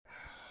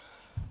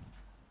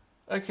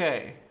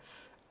Okay.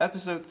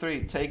 Episode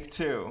 3, take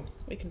 2.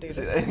 We can do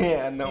this.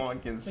 Yeah, no one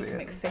can see We can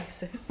it. make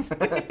faces.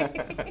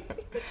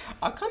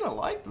 I kind of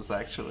like this,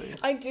 actually.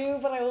 I do,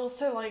 but I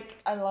also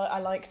I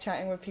like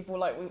chatting with people.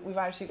 Like we've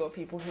actually got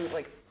people who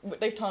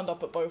they've turned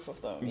up at both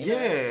of them. You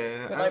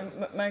know? But,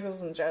 like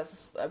Megals and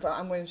Jess,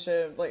 and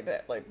Winsher,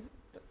 they're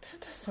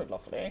so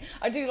lovely.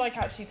 I do like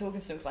actually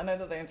talking to them because I know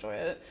that they enjoy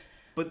it.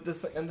 But the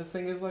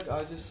thing is, like,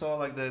 I just saw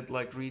like they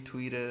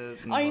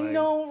retweeted. And, I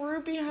know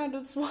Ruby had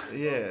it.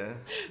 Yeah.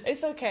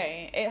 It's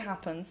okay. It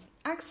happens.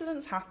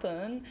 Accidents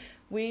happen.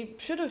 We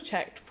should have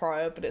checked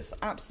prior, but it's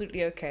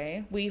absolutely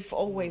okay. We've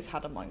always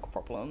had a mic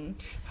problem.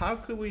 How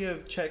could we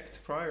have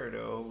checked prior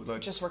though? Like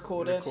just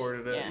recorded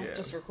it. Yeah,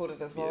 Just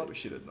recorded it. Yeah, we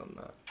should have done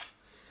that.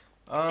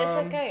 It's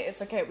okay.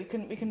 It's okay. We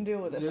can deal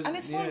with this, and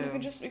it's fine. Yeah. We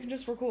can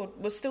just record.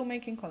 We're still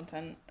making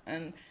content,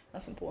 and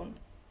that's important.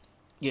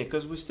 Yeah,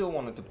 because we still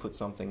wanted to put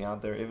something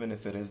out there, even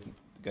if it is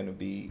going to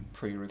be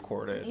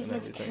pre-recorded Even and if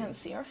everything. you can't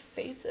see our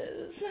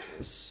faces.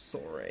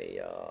 Sorry.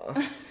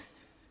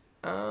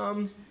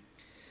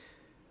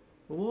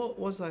 What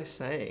was I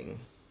saying?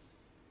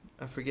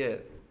 I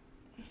forget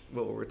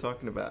what we were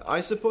talking about.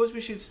 I suppose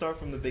we should start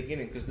from the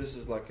beginning because this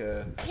is like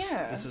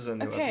this is a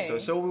new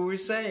episode. So we were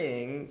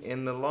saying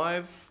in the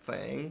live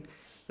thing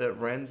that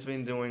Ren's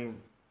been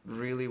doing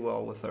really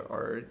well with her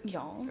art.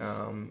 Yeah.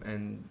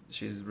 And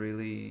she's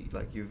really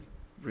you've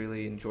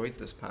really enjoyed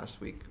this past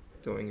week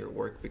doing your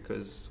work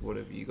because what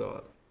have you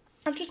got?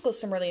 I've just got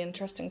some really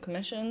interesting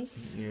commissions.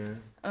 Yeah.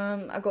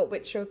 I got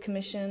Witcher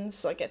commissions,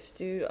 so I get to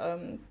do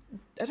I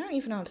don't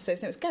even know how to say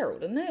his name. It's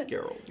Geralt, isn't it?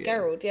 Geralt, yeah.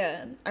 Geralt,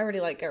 yeah. I really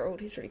like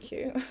Geralt. He's really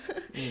cute.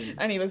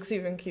 And he looks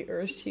even cuter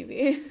as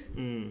Chibi.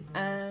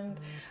 And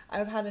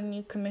I've had a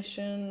new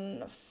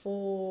commission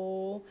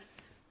for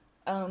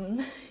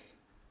Pokemon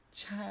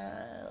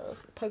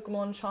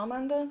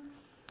Charmander.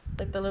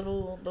 Like the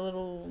little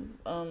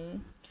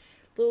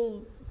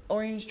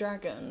orange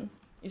dragon.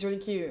 He's really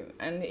cute,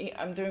 and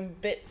I'm doing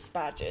bits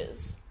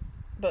badges,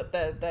 but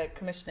they're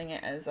commissioning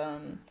it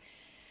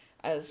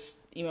as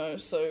emo,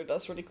 so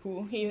that's really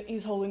cool.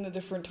 He's holding the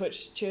different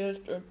Twitch cheer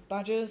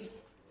badges.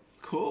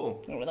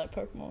 Cool. I really like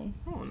Pokemon.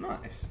 Oh,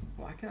 nice.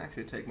 Well, I can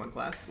actually take my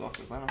glasses off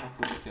because I don't have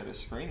to look at a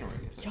screen or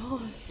anything.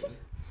 Yes.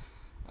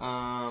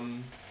 Well,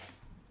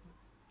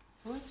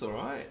 that's all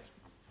right.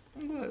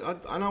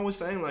 And I was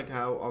saying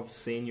how I've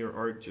seen your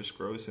art just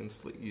grow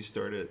since you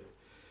started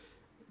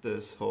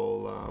this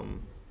whole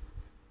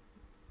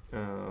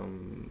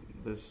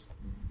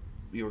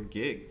your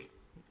gig.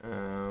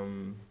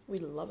 We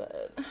love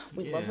it.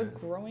 We love a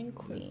growing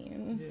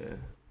queen. Yeah,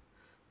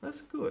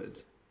 that's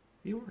good.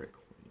 You are a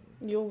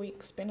queen. Your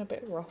week's been a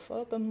bit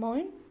rougher than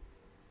mine.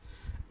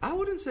 I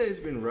wouldn't say it's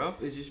been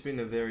rough. It's just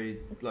been a very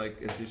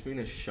it's just been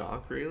a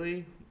shock,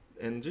 really.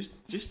 And just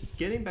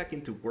getting back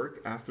into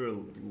work after a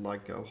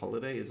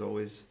holiday is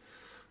always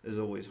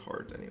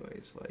hard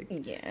anyways.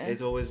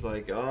 It's always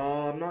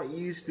I'm not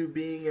used to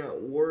being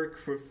at work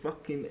for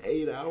fucking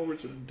 8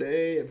 hours a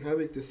day and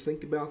having to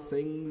think about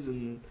things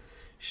and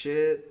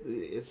shit.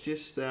 It's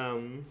just not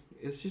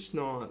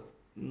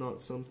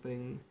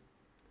something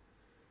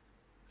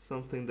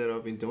that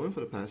I've been doing for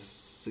the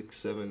past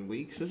 6-7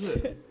 weeks, is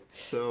it?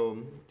 So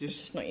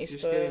just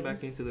getting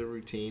back into the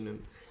routine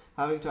and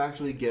having to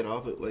actually get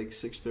up at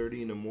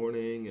 6:30 in the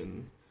morning.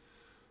 And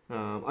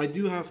I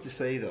do have to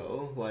say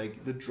though,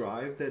 the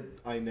drive that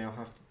I now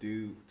have to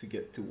do to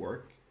get to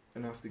work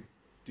and have to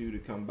do to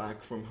come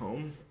back from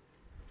home,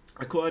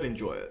 I quite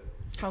enjoy it.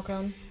 How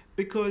come?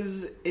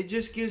 Because it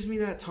just gives me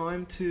that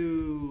time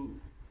to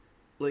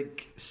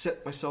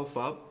set myself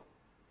up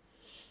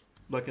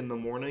in the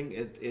morning.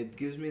 It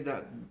gives me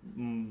that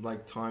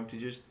time to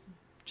just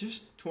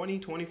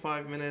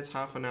 20-25 minutes,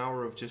 half an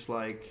hour of just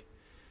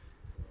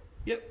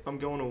yep, I'm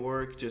going to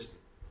work, just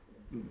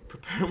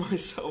prepare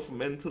myself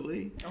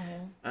mentally.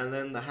 And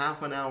then the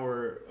half an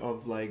hour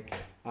of I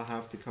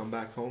have to come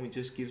back home, it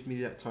just gives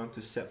me that time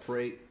to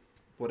separate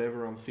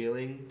whatever I'm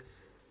feeling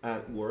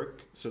at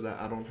work so that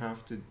I don't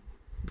have to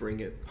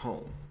bring it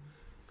home.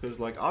 Because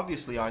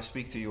obviously I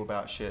speak to you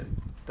about shit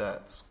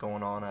that's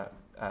going on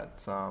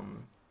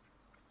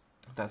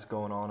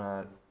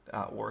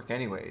at work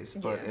anyways,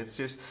 but it's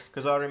just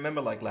because I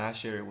remember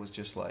last year it was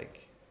just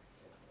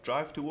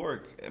drive to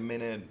work a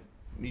minute.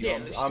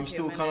 I'm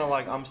still kind of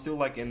I'm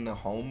still in the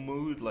home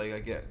mood. I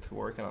get to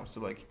work and I'm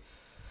still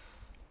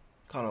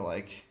kind of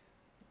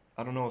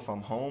I don't know if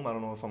I'm home, I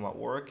don't know if I'm at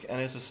work. And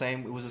it's the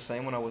same. It was the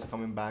same when I was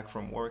coming back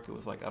from work. It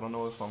was I don't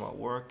know if I'm at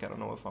work, I don't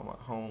know if I'm at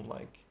home.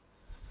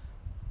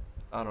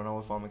 I don't know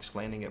if I'm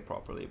explaining it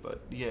properly,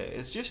 but yeah,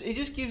 it just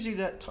gives you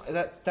that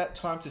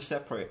time to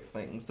separate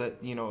things. That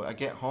I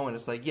get home and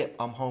it's yep,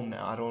 I'm home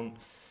now. I don't.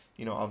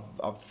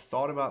 I've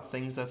thought about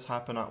things that's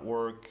happened at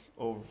work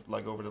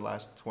over the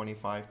last 20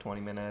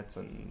 minutes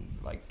and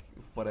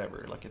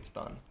whatever, it's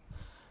done.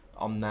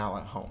 I'm now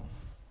at home,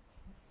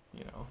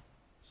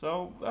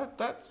 So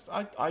that's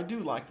I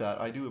do like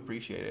that. I do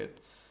appreciate it.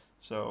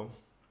 So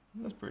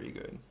that's pretty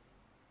good.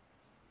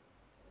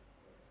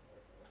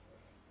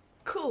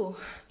 Cool.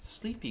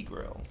 Sleepy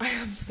girl. I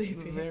am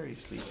sleepy. Very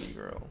sleepy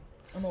girl.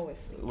 I'm always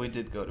sleepy. We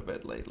did go to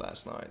bed late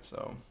last night,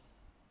 so.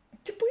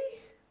 Did we?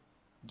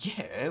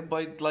 Yeah,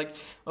 but like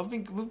I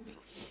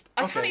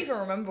can't even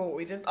remember what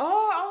we did.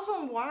 Oh, I was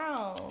on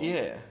WoW.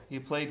 Yeah,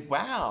 you played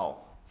WoW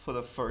for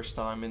the first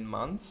time in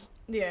months.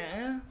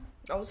 Yeah,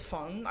 that was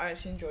fun. I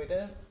actually enjoyed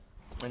it.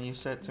 And you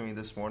said to me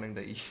this morning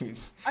that you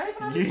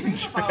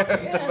dreamt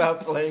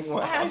about playing WoW.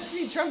 I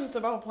actually dreamt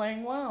about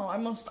playing WoW. I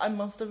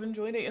must have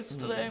enjoyed it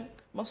yesterday.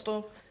 Must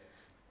have.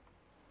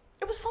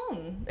 It was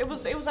fun. It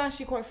was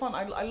actually quite fun.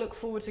 I look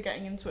forward to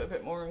getting into it a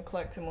bit more and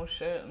collecting more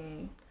shit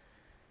and.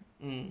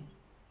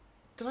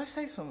 Did I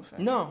say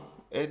something? No,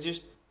 it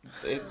just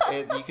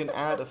you can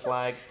add a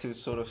flag to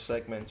sort of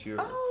segment your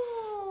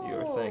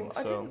thing.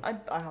 So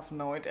I have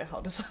no idea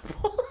how this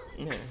works.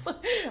 Yeah.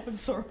 I'm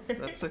sorry.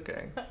 That's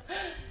okay.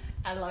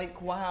 I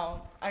like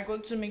WoW. I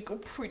got to make a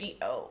pretty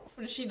elf,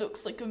 and she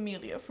looks like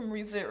Amelia from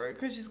ReZero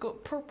because she's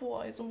got purple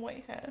eyes and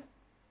white hair.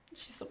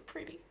 She's so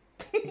pretty.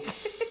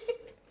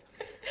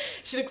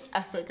 She looks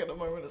epic at the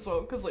moment as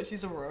well because like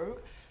she's a rogue.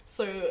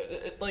 So,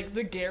 like,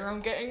 the gear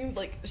I'm getting,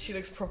 like, she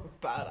looks proper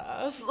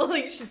badass.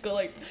 Like, she's got,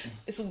 like,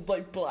 it's all,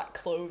 like, black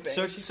clothing.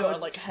 She's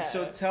got, like, hair.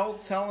 So,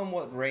 tell them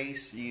what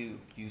race you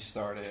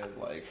started,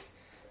 like,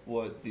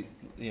 what,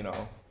 you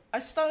know. I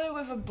started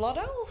with a blood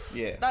elf.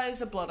 Yeah. That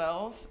is a blood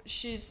elf.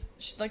 She's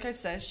like I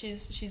said,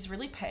 she's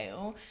really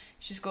pale.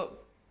 She's got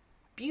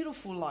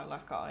beautiful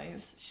lilac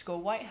eyes. She's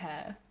got white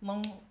hair,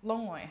 long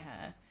white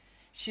hair.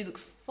 She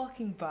looks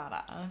fucking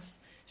badass.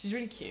 She's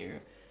really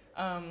cute.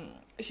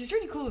 She's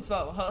really cool as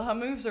well. Her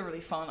moves are really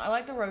fun. I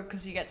like the rogue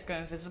because you get to go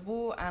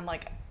invisible, and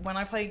like when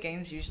I play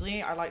games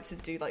usually I like to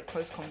do like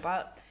close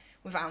combat.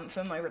 With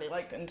Anthem I really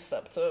liked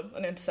Interceptor,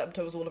 and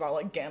Interceptor was all about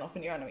like getting up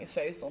in your enemy's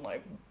face and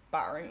like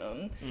battering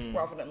them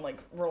rather than like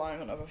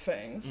relying on other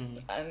things.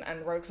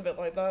 And rogue's a bit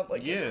like that,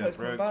 like close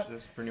combat.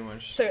 That's pretty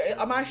much. So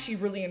I'm actually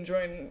really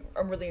enjoying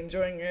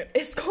it.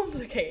 It's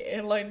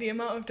complicated, like the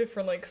amount of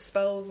different like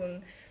spells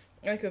and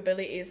like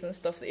abilities and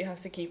stuff that you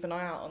have to keep an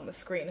eye out on the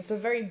screen. It's a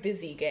very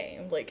busy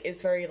game. Like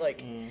it's very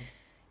like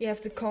you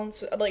have to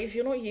like if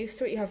you're not used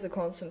to it, you have to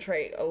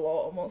concentrate a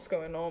lot on what's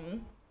going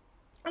on.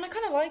 And I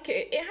kind of like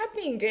it. It had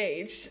me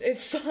engaged. It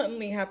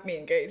certainly had me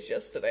engaged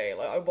yesterday.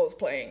 Like I was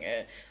playing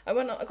it. I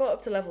got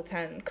up to level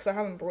 10 because I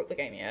haven't brought the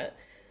game yet.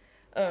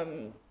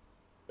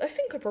 I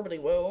think I probably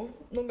will.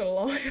 Not gonna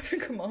lie, I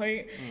think I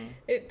might.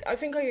 I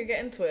think I could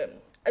get into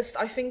it.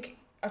 I think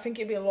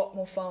it'd be a lot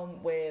more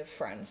fun with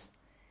friends.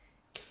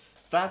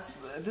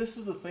 This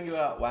is the thing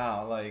about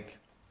WoW, like,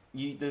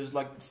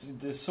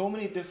 there's so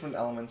many different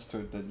elements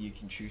to it that you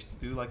can choose to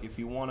do. Like, if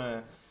you want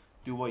to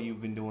do what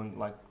you've been doing,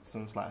 like,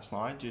 since last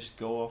night, just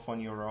go off on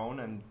your own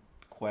and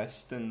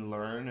quest and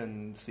learn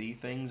and see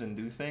things and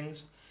do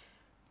things.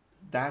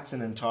 That's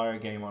an entire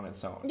game on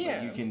its own. Yeah.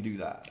 Like, you can do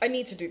that. I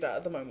need to do that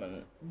at the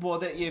moment.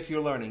 Well, if you're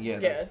learning,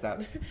 that's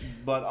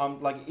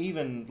but, like,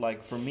 even,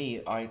 like, for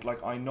me, I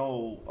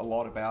know a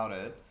lot about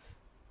it.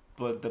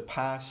 But the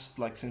past,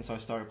 like, since I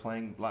started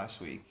playing last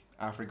week,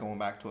 after going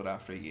back to it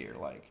after a year,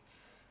 like,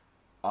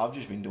 I've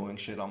just been doing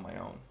shit on my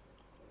own.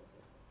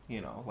 You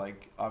know,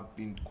 like, I've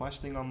been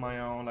questing on my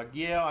own. Like,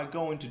 yeah, I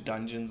go into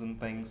dungeons and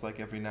things, like,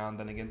 every now and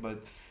then again,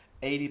 but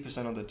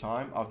 80% of the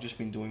time, I've just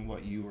been doing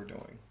what you were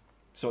doing.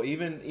 So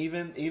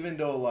even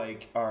though,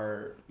 like,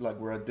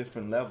 we're at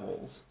different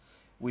levels,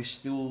 we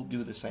still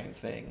do the same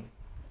thing.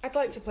 I'd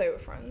like to play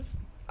with friends.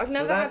 I've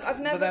never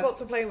got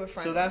to play with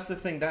friends. So that's the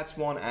thing. That's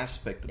one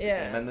aspect of the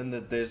game, and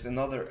then there's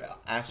another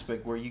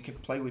aspect where you can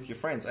play with your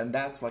friends, and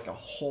that's like a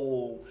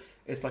whole.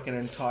 It's like an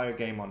entire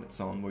game on its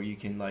own where you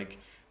can like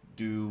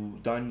do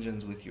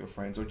dungeons with your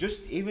friends, or just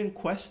even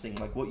questing,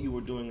 like what you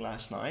were doing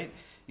last night.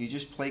 You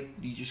just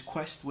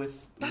quest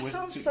with. That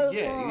sounds so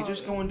fun. You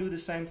just go and do the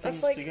same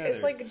things together.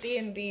 It's like a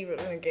D&D but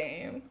in a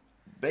game.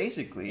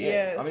 Basically,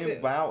 yeah. I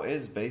mean, WoW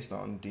is based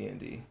on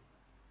D&D.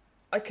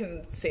 I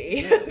can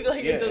see.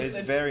 It's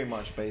very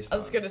much based on. I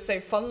was going to say,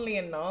 funnily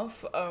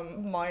enough,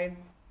 the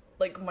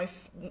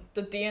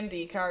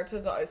D&D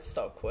character that I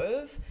stuck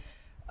with,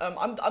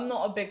 I'm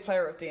not a big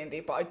player of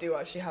D&D, but I do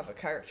actually have a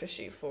character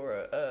sheet for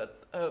it.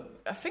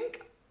 I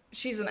think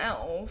she's an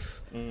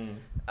elf.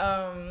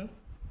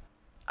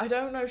 I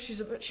don't know if she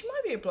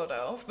might be a blood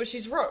elf, but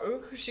she's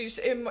rogue. She's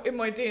in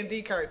my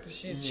D&D character.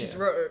 She's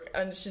rogue,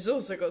 and she's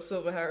also got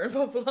silver hair and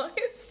purple eyes.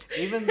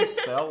 Even the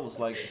spells,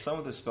 like some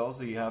of the spells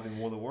that you have in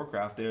World of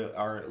Warcraft, they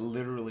are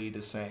literally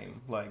the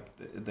same. Like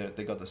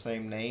they got the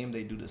same name.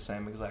 They do the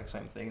exact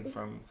same thing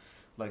from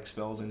like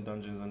spells in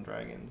Dungeons and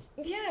Dragons.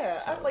 Yeah,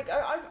 so.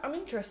 I'm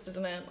interested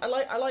in it. I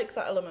like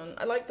that element.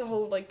 I like the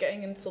whole like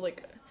getting into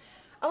like.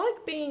 I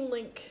like being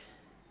like.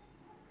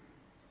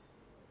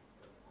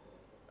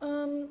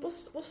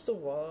 What's the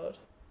word?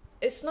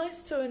 It's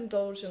nice to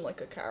indulge in like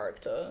a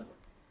character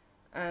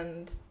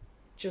and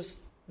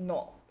just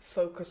not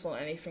focus on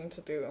anything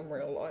to do in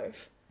real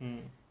life.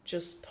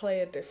 Just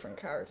play a different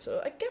character.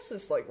 I guess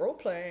it's like role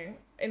playing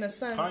in a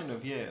sense. Kind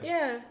of, yeah.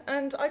 Yeah,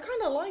 and I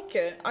kind of like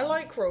it. I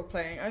like role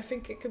playing. I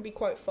think it can be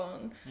quite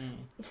fun.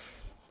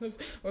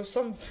 Or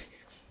something.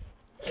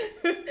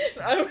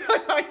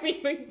 I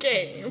mean the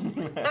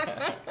game.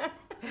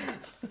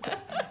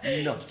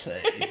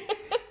 Nutty.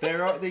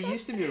 There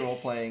used to be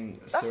role-playing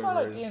servers. That's why I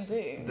like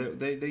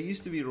D&D. There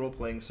used to be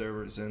role-playing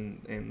servers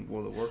in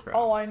World of Warcraft.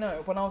 Oh, I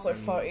know. When I was like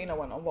 13, I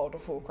went on World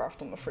of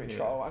Warcraft on the free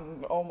trial,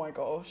 and oh my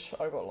gosh,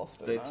 I got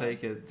lost in They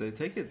take it.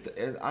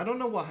 I don't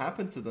know what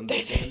happened to them.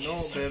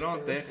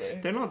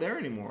 They're not there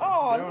anymore.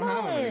 Oh, they don't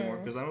have them anymore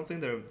because I don't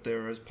think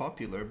they're as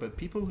popular. But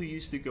people who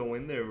used to go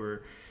in there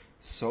were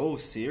so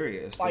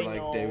serious.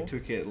 They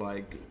took it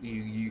like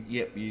you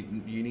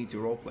need to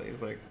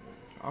roleplay. Like,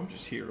 I'm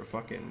just here to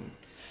fucking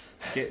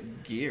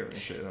get gear and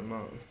shit. I'm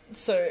not.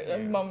 So,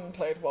 Mum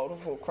played World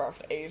of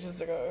Warcraft ages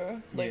ago.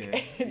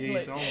 You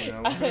told me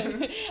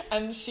that.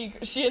 And she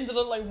ended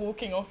up like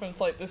walking off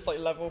into like this like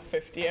level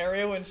 50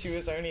 area when she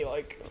was only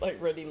like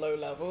really low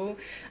level,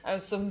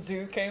 and some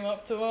dude came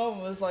up to her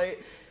and was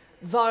like,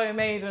 "Thy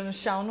maiden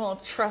shall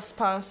not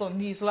trespass on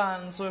these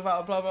lands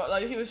without blah blah."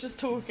 Like, he was just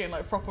talking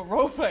like proper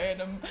roleplay,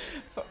 and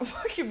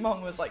fucking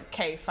Mum was like,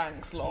 "K,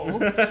 thanks, lol."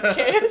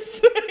 Kiss.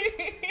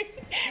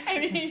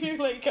 And he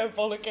like kept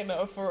bollocking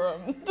her for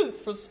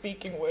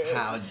speaking weird.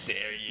 How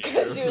dare you?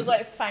 Because she was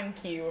like,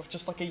 "Thank you," with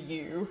just like a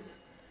U.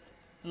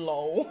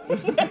 Lol.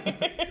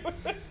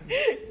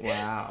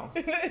 Wow.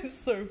 It's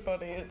so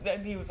funny.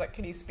 And he was like,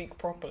 "Can you speak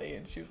properly?"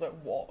 And she was like,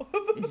 "What?"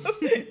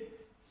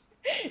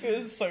 It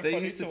was so funny.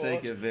 They used to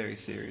take it very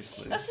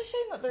seriously. That's a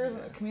shame that there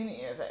isn't a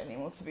community of it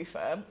anymore, to be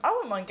fair. I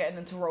wouldn't mind getting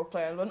into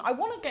roleplay element. I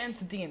want to get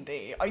into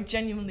D&D. I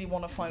genuinely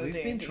want to find a D&D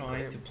We've been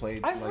trying group. to play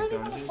really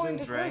Dungeons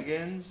and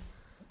Dragons.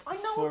 I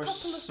know a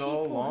couple of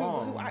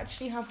people who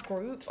actually have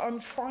groups. I'm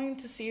trying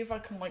to see if I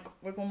can like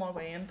wiggle my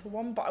way into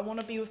one, but I want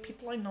to be with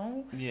people I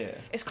know. Yeah.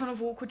 It's kind of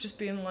awkward just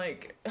being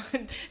like,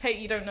 "Hey,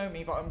 you don't know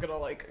me, but I'm gonna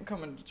like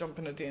come and jump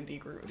in a D&D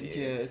group with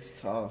you." Yeah, it's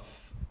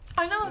tough.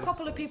 I know a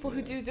couple of people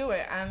who do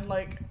it, and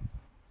like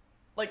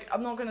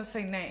I'm not gonna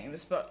say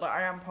names, but like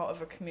I am part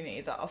of a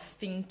community that are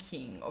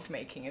thinking of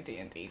making a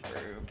D&D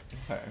group.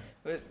 Okay.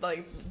 With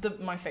like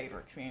my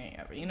favorite community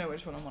ever. You know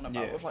which one I'm on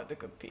about, with like the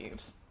good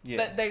peeps.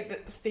 Yeah. They're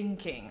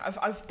thinking.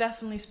 I've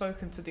definitely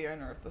spoken to the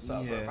owner of the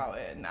server about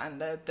it, and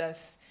they're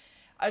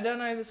I don't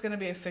know if it's going to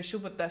be official,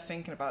 but they're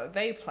thinking about it.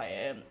 They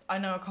play it. I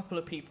know a couple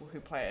of people who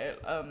play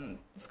it.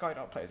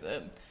 Skydart plays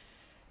it.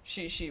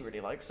 She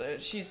really likes it.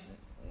 It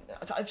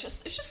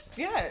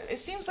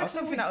seems like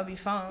something that would be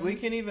fun. We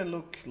can even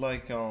look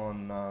like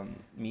on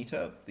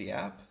Meetup, the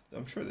app.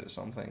 I'm sure there's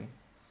something.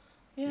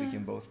 Yeah. We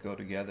can both go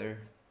together.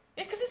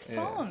 Yeah, because it's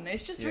fun.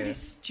 It's just really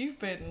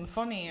stupid and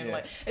funny, and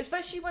like,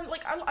 especially when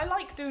like I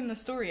like doing the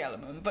story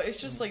element, but it's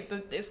just like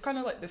it's kind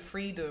of like the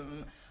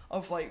freedom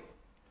of like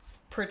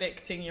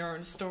predicting your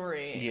own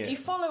story. Yeah. You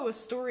follow a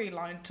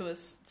storyline to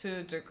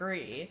a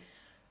degree,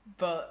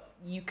 but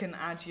you can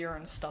add your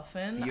own stuff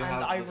in, and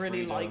I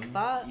really like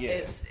that.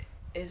 Yeah.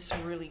 It's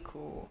really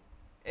cool.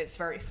 It's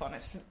very fun.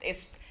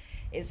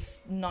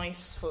 It's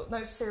nice for...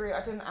 No, Siri,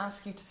 I didn't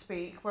ask you to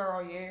speak. Where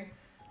are you?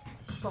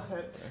 Stop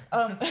it.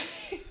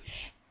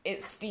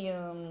 It's the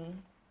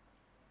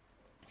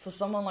for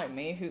someone like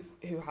me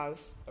who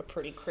has a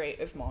pretty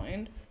creative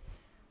mind,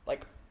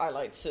 like I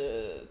like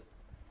to,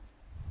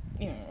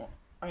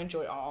 I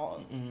enjoy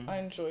art. Mm-hmm. I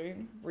enjoy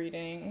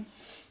reading.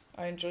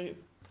 I enjoy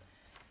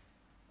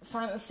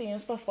fantasy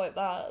and stuff like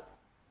that.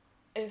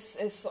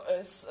 It's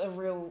a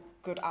real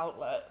good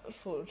outlet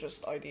for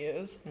just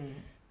ideas. Mm.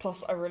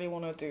 Plus, I really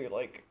want to do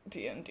like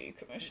D&D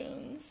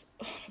commissions.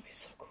 Oh, that'd be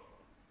so cool.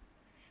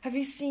 Have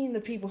you seen the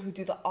people who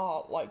do the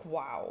art? Like,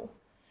 wow,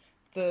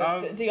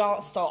 the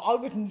art style. I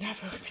would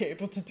never be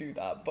able to do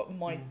that, but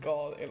my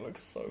god, it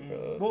looks so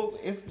good. Well,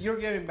 if you're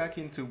getting back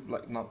into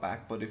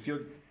but if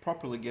you're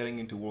properly getting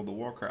into World of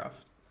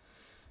Warcraft,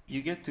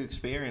 you get to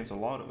experience a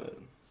lot of it.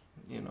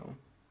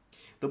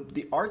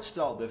 The art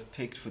style they've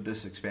picked for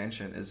this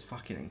expansion is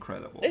fucking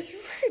incredible. It's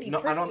really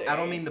pretty. I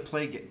don't mean the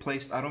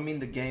place. I don't mean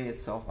the game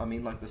itself. I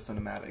mean like the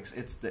cinematics.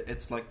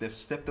 It's like they've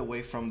stepped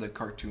away from the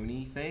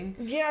cartoony thing.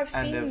 Yeah, I've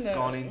seen them. And they've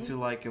gone into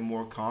like a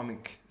more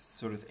comic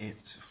sort of.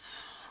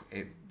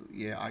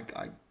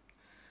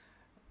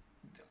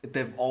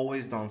 They've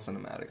always done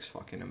cinematics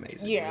fucking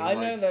amazing. Yeah, I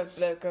know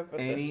they're good with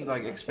any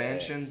like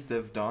expansions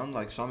they've done.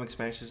 Like some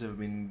expansions have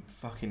been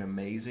fucking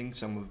amazing.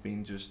 Some have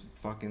been just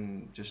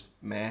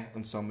meh,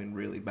 and some been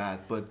really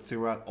bad. But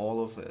throughout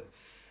all of it,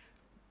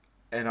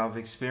 and I've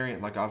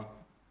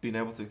been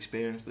able to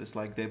experience this.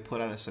 Like they put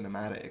out a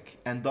cinematic,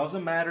 and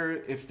doesn't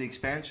matter if the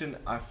expansion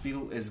I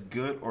feel is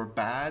good or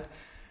bad.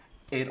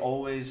 It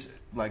always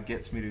like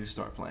gets me to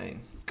start playing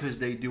because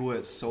they do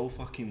it so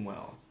fucking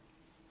well.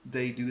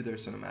 They do their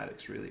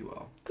cinematics really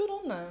well. Good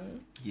on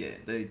them. Yeah,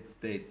 they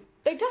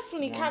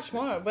definitely catch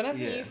my eye. Whenever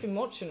you've been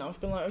watching,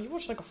 I've been like, "Oh, you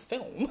watching like a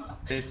film?"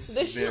 It's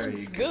this very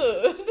looks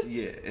good.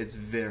 Yeah, it's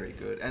very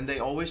good, and they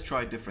always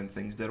try different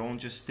things. They don't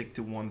just stick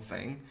to one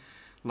thing.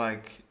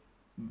 Like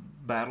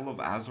Battle of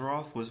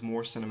Azeroth was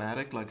more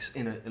cinematic, like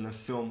in a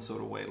film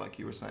sort of way, like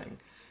you were saying,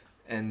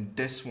 and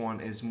this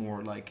one is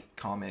more like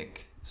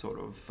comic sort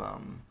of,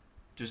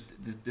 just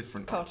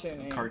different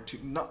cartoony.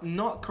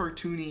 Not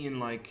cartoony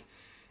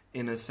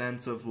in a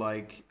sense of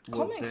like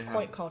comics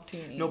quite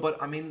cartoony. No,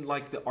 but I mean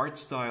like the art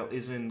style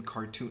isn't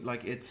cartoon.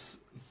 Like it's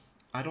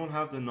I don't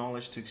have the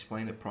knowledge to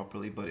explain it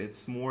properly, but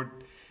it's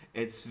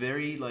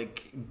very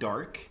like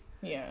dark.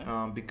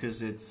 Yeah.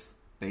 Because it's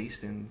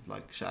based in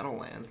like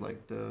Shadowlands,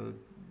 like the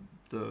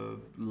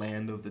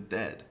land of the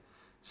dead.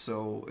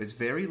 So it's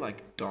very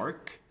like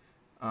dark.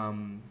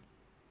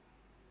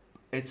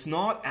 It's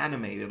not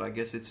animated, I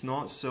guess. It's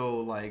not so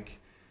like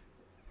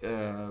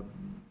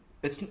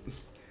it's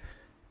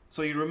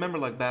so you remember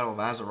like Battle of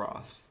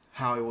Azeroth,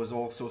 how it was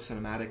all so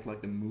cinematic,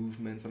 like the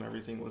movements and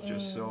everything was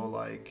just so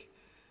like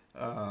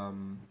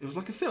it was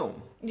like a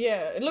film.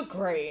 Yeah, it looked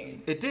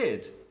great. It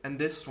did. And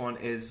this one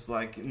is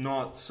like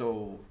not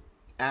so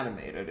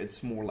animated.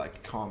 It's more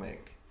like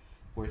comic,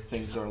 where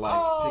things are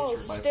like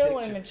picture by still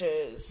picture.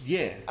 Images.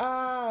 Yeah.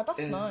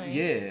 That's nice.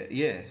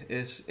 Yeah.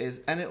 It's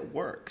and it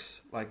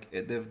works. Like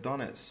they've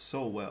done it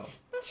so well.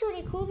 That's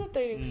really cool that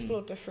they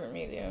explore different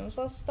mediums.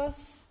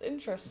 That's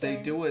interesting. They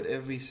do it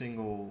every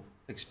single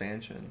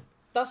expansion.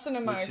 That's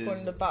cinematic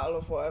in the Battle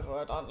of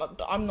whatever.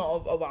 I'm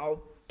not a WoW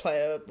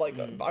player. Like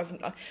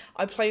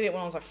I played it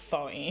when I was like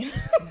 13,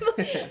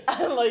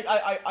 and like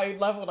I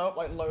leveled up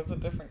like loads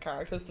of different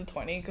characters to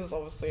 20 because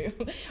obviously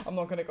I'm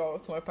not gonna go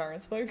up to my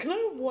parents and be like, can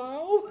I have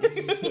WoW?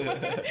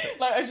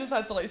 Like I just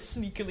had to like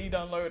sneakily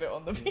download it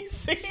on the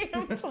PC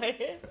and play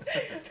it.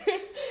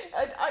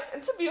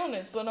 To be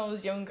honest, when I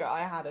was younger,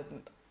 I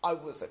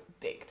was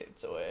addicted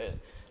to it.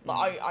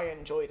 Like I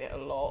enjoyed it a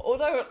lot.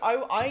 Although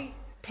I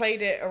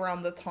played it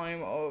around the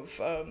time of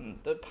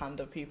the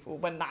Panda people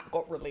when that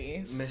got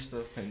released. Mist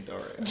of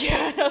Pandaria.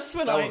 Yeah, that's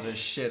when that was a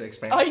shit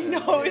expansion. I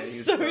know,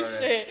 it's so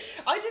shit.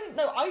 I didn't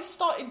know. I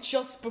started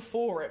just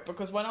before it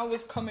because when I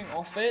was coming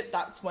off it,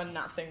 that's when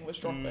that thing was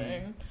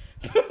dropping.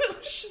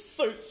 It's just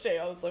so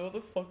shit. I was like, what the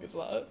fuck is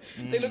that?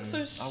 They look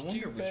so stupid. I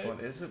wonder which one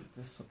is it.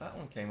 That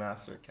one came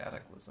after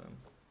Cataclysm.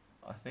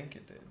 I think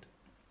it did.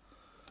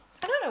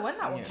 I don't know when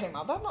that one came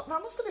out. That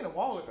must have been a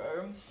while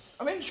ago.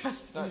 I'm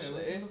interested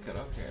actually. Look it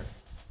up here.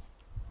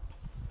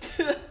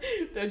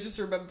 I just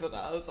remember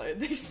that. I was like,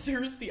 they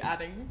seriously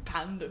adding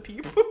panda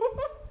people.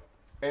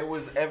 It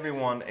was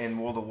everyone in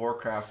World of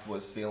Warcraft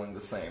was feeling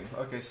the same.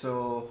 Okay,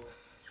 so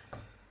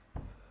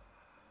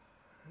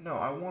no,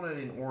 I want it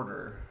in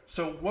order.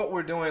 So what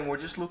we're doing, we're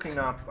just looking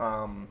up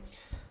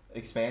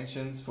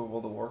expansions for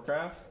World of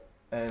Warcraft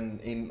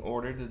and in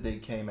order that they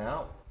came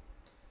out.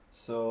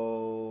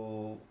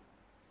 So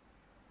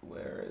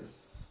where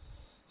is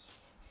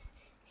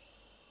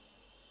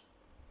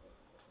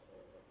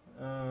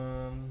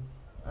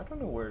I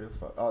don't know where to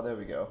find. Oh, there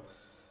we go.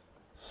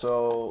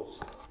 So,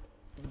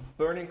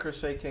 Burning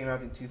Crusade came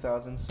out in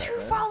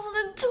 2007.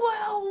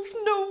 2012?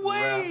 No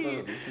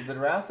way! The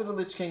Wrath of the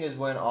Lich King is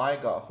when I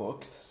got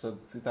hooked, so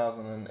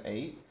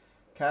 2008.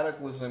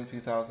 Cataclysm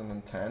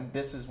 2010.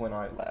 This is when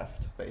I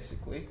left,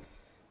 basically.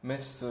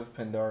 Mists of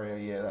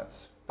Pandaria, yeah,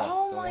 that's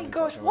oh my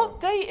gosh,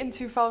 what date in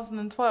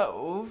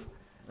 2012?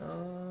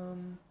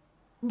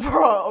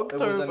 Bro,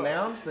 October.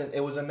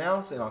 It was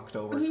announced in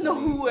October.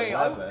 No way.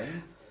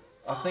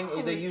 I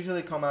think they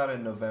usually come out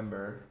in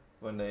November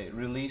when they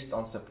released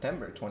on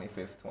September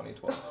 25th,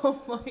 2012.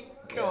 Oh my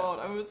god,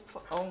 yeah.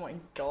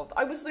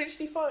 I was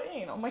literally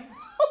 13. Oh my god.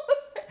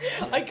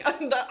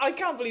 I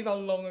can't believe how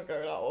long ago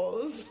that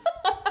was.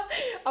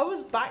 I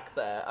was back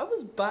there. I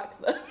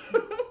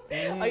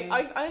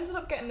ended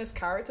up getting this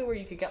character where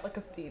you could get like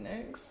a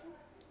phoenix.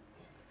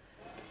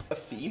 A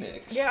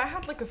phoenix? Yeah, I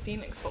had like a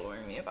phoenix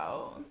following me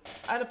about.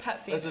 I had a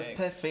pet phoenix. As a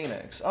pet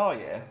phoenix? Oh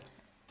yeah.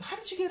 How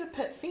did you get a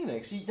pet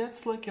phoenix?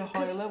 That's like a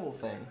higher level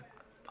thing.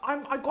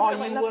 I got it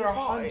like level 5. You were a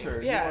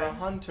hunter. Yeah. You were a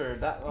hunter.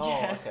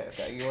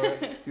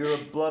 Okay. You're a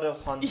blood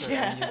elf hunter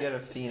and you get a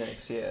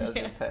phoenix, as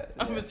a pet.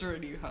 Yeah. I was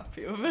really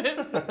happy with it.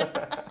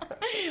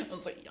 I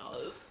was like,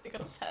 yes, I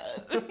got a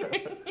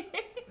pet.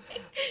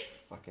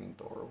 Fucking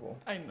adorable.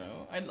 I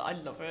know. I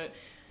love it.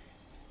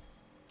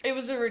 It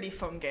was a really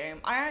fun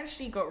game. I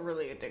actually got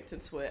really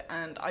addicted to it,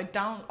 and I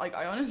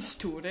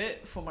uninstalled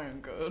it for my own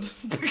good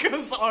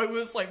because I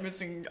was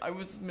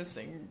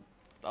missing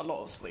a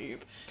lot of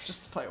sleep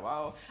just to play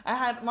WoW.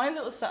 My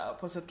little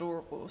setup was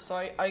adorable,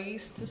 so I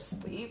used to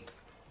sleep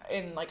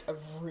in like a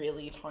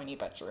really tiny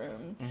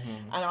bedroom,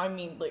 and I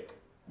mean like.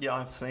 Yeah,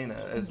 I've seen it.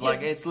 It's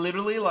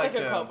literally like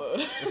a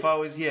cupboard. if I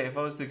was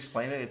to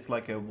explain it, it's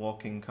like a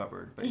walk-in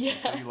cupboard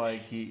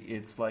basically. Yeah.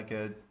 It's like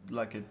a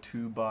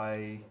 2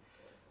 by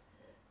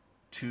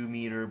 2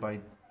 meter by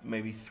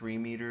maybe 3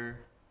 meter.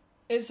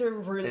 It's a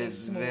really small.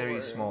 It's very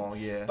room. small,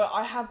 yeah. But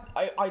I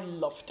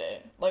loved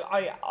it. Like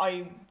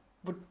I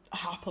would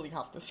happily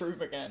have this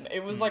room again.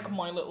 It was like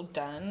my little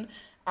den,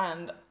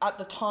 and at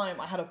the time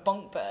I had a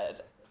bunk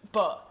bed,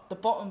 but the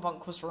bottom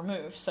bunk was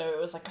removed, so it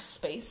was like a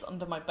space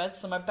under my bed.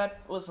 So my bed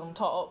was on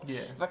top.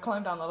 Yeah. If I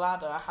climbed down the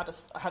ladder, I had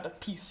a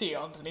PC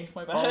underneath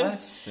my bed. Oh,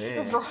 that's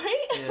sick.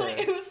 Right? Yeah. Like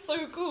it was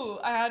so cool.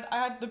 I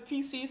had the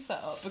PC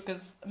set up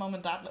because Mum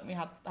and Dad let me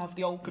have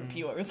the old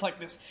computer. It was like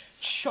this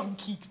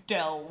chunky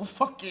Dell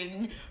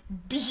fucking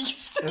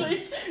beast,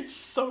 like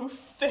so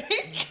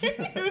thick.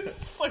 It was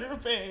so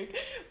big.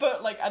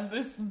 But like, and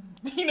this,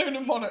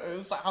 the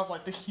monitors that have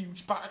like the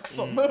huge backs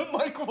on them,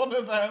 like one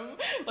of them.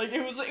 Like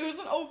it was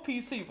an old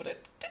PC. but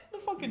it did the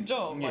fucking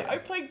job. Like, I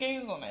played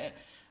games on it,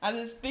 and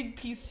this big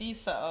PC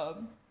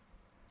setup.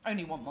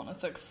 Only one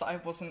monitor, because I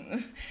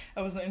wasn't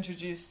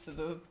introduced to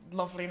the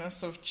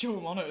loveliness of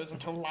dual monitors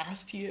until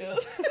last year.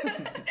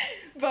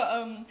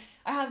 But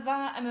I had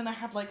that, and then I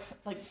had like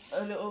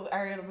a little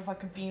area with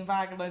like a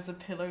beanbag and loads of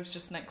pillows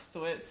just next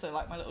to it, so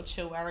like my little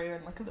chill area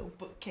and like a little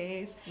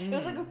bookcase. It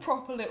was like a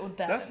proper little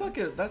den. That's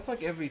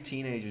like every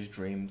teenager's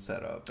dream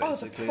setup. Basically. Oh,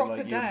 it's a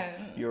proper den.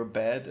 Your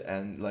bed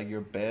and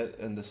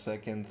the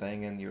second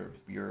thing and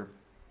your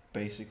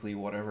basically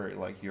whatever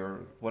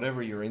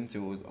you're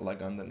into,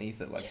 like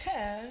underneath it, like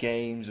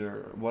games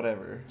or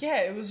whatever.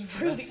 Yeah, it was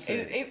really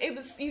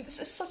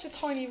it's such a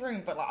tiny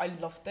room, but like I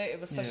loved it. It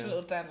was such a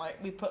little den.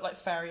 Like we put like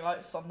fairy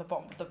lights on the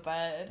bottom of the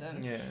bed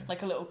and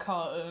like a little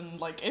curtain.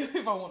 Like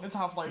if I wanted to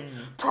have like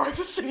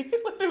privacy,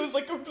 like, there was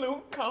like a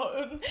little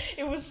curtain.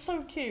 It was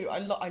so cute. I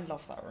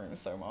love that room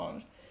so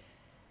much.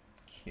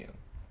 Cute.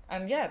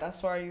 And yeah,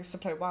 that's where I used to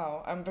play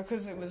WoW. And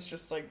because it was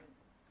just like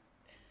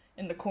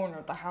in the corner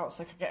of the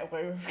house, I could get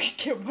away with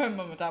when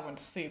Mum and Dad went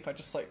to sleep. I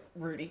just like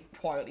really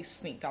quietly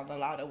sneaked down the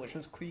ladder, which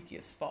was creaky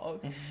as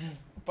fuck.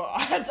 But I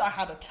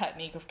had a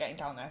technique of getting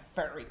down there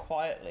very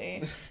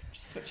quietly,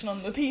 just switching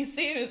on the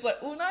PC, and it's like,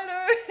 oh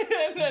no.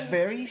 And then,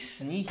 very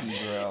sneaky,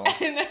 girl.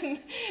 And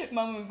then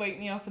Mum would wake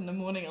me up in the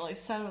morning and like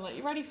say, like,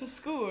 you ready for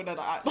school? And then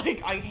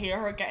I hear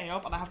her getting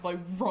up, and I have to like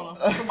run up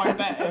into my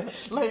bed,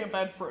 lay in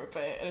bed for a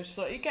bit, and she's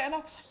like, you getting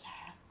up? I was like,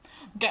 yeah,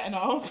 I'm getting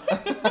up.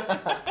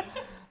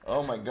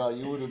 Oh my god,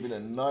 you would have been a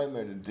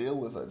nightmare to deal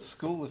with at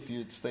school if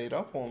you'd stayed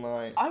up all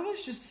night. I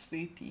was just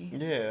sleepy.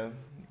 Yeah,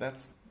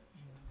 that's...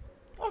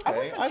 Okay. I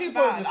wasn't too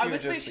bad. I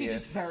was literally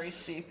just very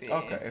sleepy.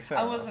 Okay, fair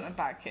I enough. wasn't a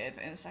bad kid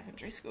in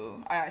secondary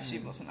school. I actually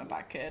wasn't a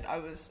bad kid. I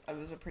was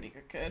a pretty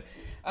good kid.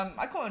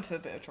 I got into a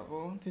bit of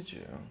trouble. Did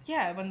you?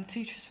 Yeah, when the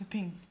teachers were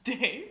being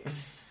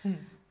dicks.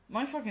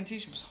 My fucking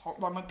teacher was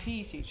hot. Like, my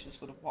PE teachers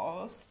were the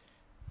worst.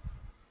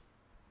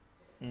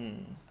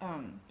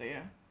 But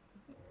yeah.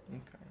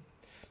 Okay.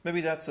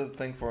 Maybe that's a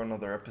thing for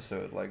another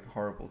episode, like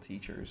horrible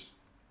teachers.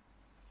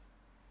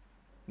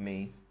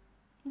 Me.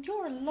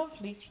 You're a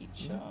lovely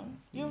teacher.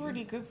 You're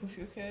really good with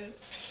your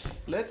kids.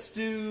 Let's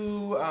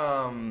do...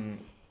 I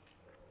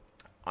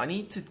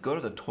need to go to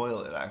the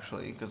toilet,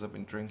 actually, because I've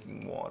been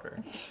drinking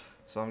water.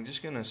 So I'm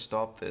just going to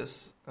stop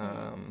this.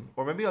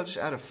 Or maybe I'll just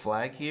add a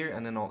flag here,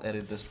 and then I'll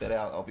edit this bit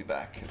out. I'll be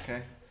back,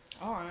 okay?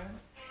 Alright.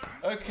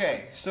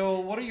 Okay, so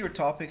what are your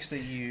topics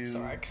that you...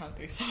 Sorry, I can't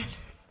do silence.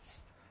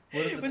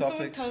 What are the when topics?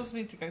 someone tells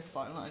me to go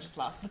silent, I just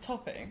laugh. The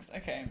topics.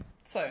 Okay,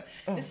 so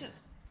this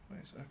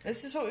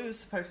is what we were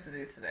supposed to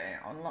do today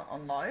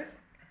on live.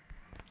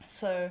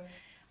 So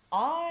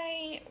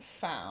I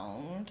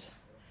found,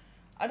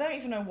 I don't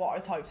even know what I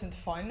typed in to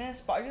find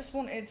this, but I just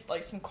wanted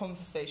like some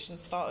conversation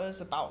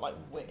starters about like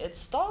weird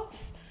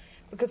stuff,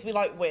 because we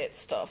like weird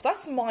stuff.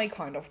 That's my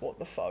kind of what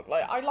the fuck.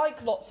 Like, I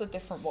like lots of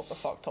different what the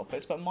fuck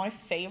topics, but my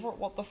favorite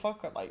what the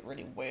fuck are like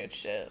really weird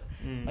shit.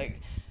 Like,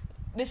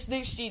 this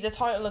literally, the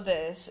title of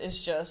this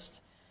is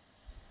just,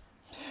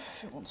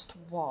 if it wants to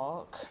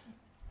work,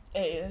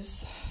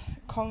 is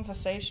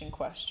Conversation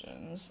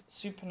Questions,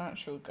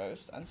 Supernatural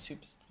Ghosts, and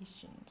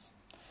Superstitions.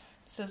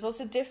 So there's lots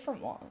of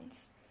different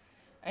ones.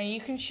 And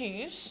you can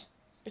choose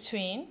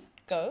between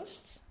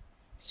ghosts,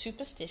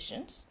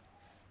 superstitions,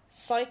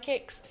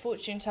 psychics,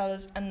 fortune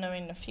tellers, and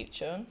knowing the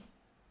future,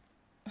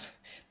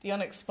 the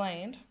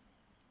unexplained,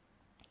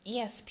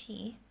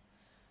 ESP.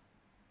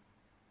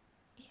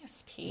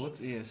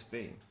 What's ESP?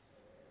 It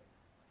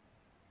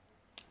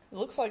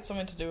looks like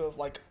something to do with,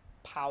 like,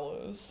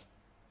 powers.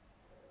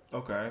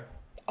 Okay.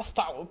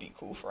 That would be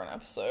cool for an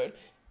episode.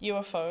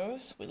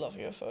 UFOs, we love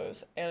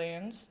UFOs.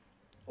 Aliens,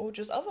 or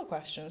just other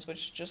questions,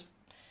 which just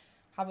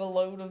have a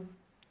load of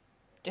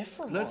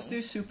different Let's ones.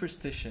 do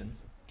superstition.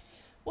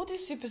 We'll do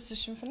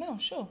superstition for now,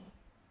 sure.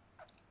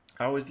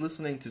 I was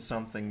listening to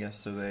something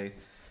yesterday,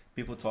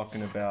 people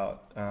talking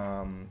about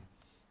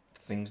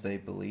things they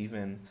believe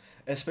in.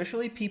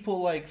 Especially people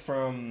like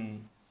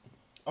from...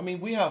 I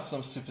mean, we have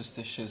some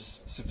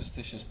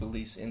superstitious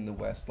beliefs in the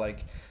West,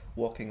 like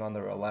walking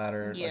under a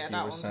ladder, like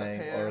you were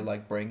saying, or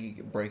like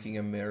breaking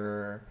a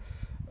mirror,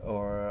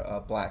 or a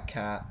black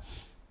cat.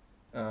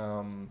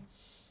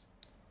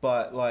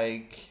 But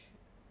like,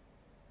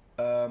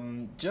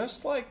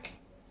 just like,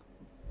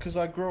 because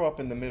I grew up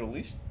in the Middle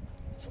East,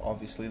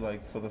 obviously,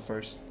 like for the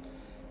first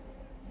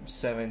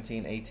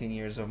 17, 18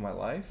 years of my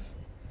life,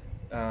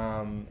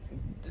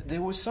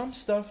 there was some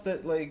stuff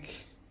that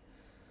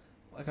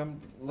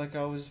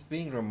I was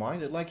being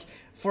reminded. Like,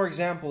 for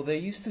example, they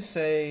used to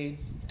say,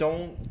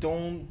 don't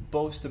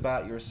boast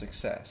about your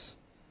success.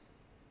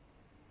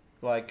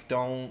 Like,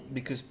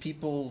 because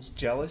people's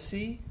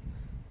jealousy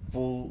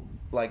will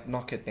like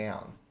knock it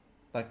down.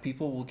 Like,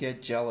 people will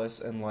get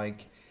jealous and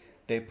like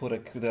they'll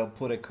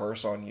put a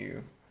curse on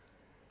you.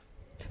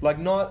 Like,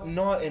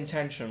 not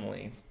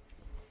intentionally.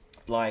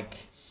 Like,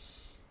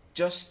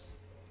 just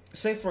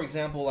say for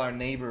example our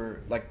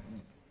neighbor like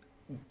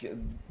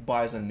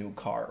buys a new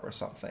car or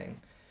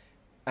something,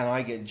 and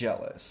I get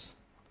jealous,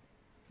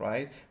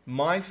 right?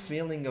 My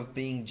feeling of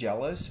being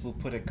jealous will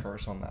put a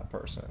curse on that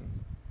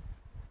person.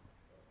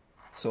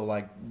 So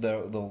like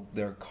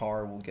their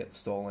car will get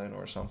stolen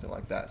or something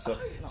like that.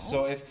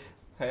 So if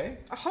hey,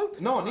 I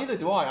hope no, neither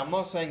do I. I'm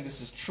not saying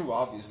this is true.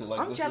 Obviously, like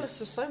I'm jealous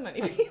of so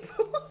many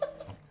people.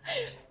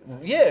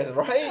 Yeah,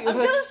 right. I'm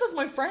jealous of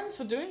my friends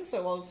for doing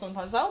so well.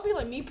 Sometimes that'll be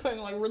like me putting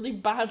like really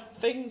bad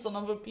things on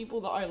other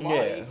people that I like.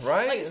 Yeah,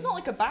 right. Like it's not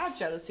like a bad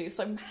jealousy. It's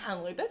like,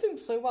 man, like they're doing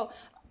so well.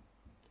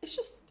 It's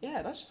just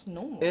that's just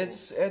normal.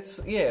 It's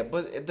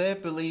but their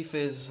belief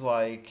is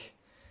like,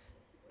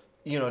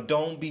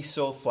 don't be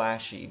so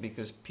flashy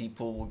because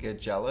people will get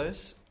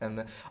jealous.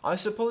 And I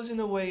suppose in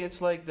a way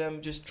it's like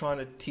them just trying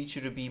to teach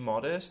you to be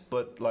modest,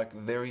 but like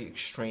very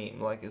extreme.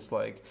 Like it's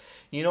like,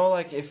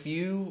 like if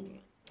you,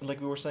 like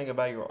we were saying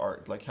about your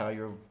art, like how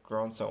you've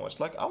grown so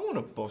much. Like I want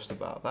to boast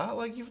about that.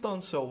 Like you've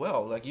done so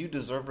well. Like you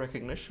deserve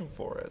recognition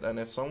for it. And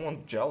if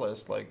someone's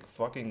jealous, like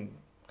fucking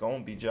go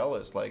and be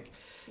jealous. Like,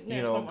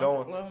 go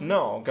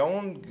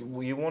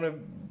on. You want to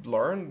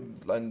learn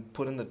and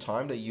put in the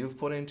time that you've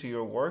put into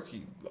your work.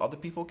 Other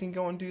people can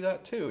go and do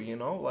that too.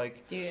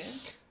 Like yeah.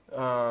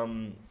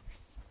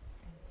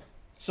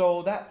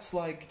 So that's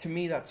like, to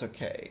me, that's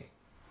okay.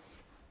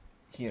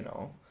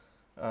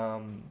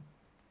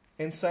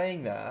 In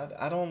saying that,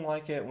 I don't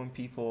like it when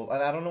people,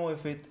 and I don't know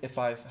if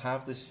I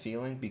have this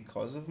feeling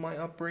because of my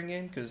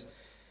upbringing, because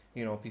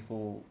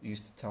people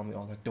used to tell me,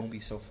 oh, like don't be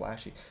so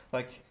flashy.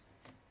 Like,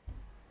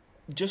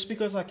 just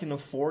because I can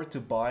afford to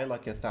buy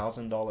like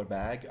 $1,000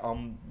 bag,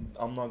 I'm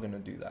not gonna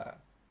do that.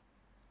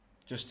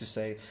 Just to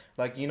say,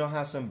 like,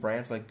 how some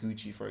brands like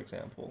Gucci, for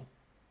example.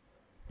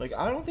 Like,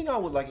 I don't think I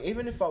would, like,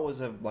 even if I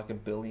was a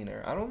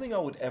billionaire, I don't think I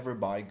would ever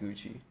buy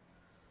Gucci.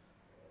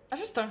 I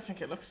just don't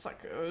think it looks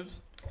that good.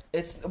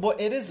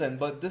 It isn't,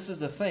 but this is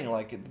the thing,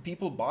 like,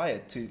 people buy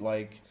it to,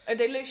 like...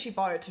 They literally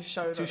buy it to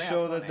show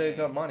that they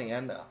got money,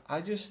 and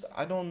I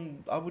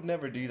would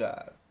never do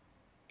that.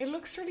 It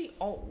looks really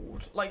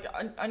old. Like,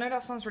 I know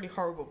that sounds really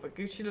horrible, but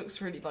Gucci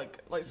looks really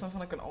like something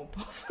like an old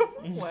person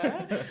would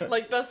wear.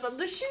 Like,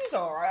 the shoes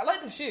are alright. I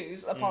like the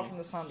shoes, apart from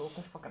the sandals.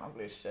 They're fucking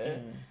ugly as shit.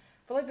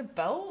 But, like, the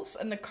belts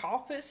and the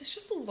carpets, it's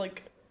just all,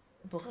 like...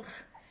 Blech.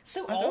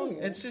 So old.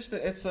 It's just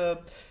it's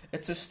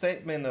a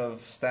statement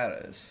of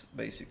status,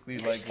 basically.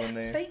 Like when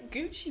they fake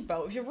Gucci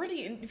belt. If you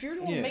really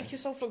want to make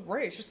yourself look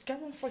rich, just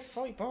get one for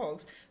like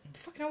 $5.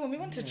 Fucking hell, when we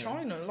went to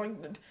China,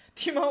 like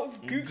the amount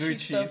of Gucci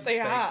stuff they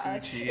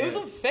had, it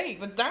wasn't fake,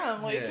 but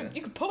damn, like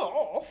you could pull it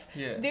off.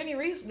 Yeah. The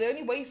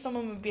only way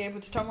someone would be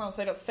able to turn around and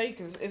say that's fake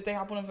is they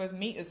have one of those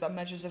meters that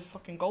measures if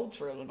fucking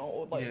gold's real or not,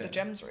 or like the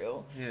gem's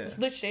real. Yeah. It's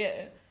literally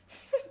it.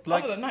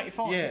 Like, other than that, you're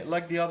fine. Yeah,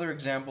 like the other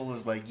example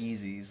is like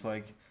Yeezys,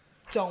 like.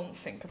 Don't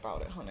think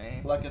about it,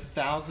 honey. Like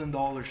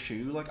 $1,000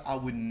 shoe, like I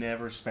would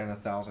never spend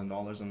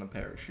 $1,000 on a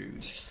pair of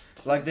shoes.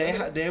 Like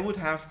they would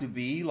have to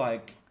be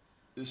like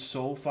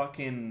so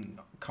fucking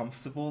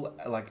comfortable,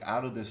 like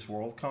out of this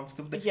world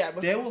comfortable. Yeah,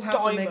 with they will have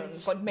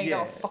diamonds, like made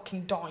out of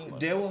fucking diamonds.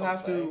 They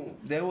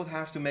will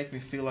have to make me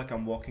feel like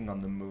I'm walking on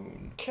the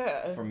moon.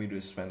 Okay. For me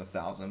to spend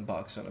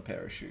 $1,000 on a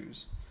pair of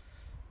shoes,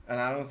 and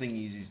I don't think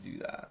Yeezys do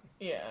that.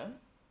 Yeah.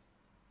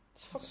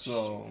 It's fucking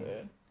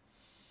stupid.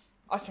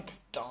 I think it's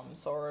dumb,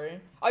 sorry.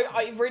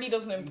 It really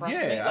doesn't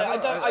impress me.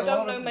 Like, I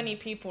don't know many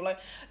people. Like,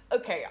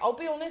 okay, I'll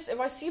be honest, if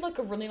I see like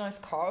a really nice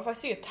car, if I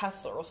see a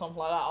Tesla or something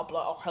like that, I'll be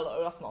like, oh,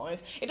 hello, that's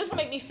nice. It doesn't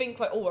make me think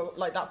like, oh,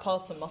 like that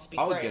person must be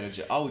great. I would get a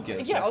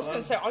Tesla. Yeah, I was going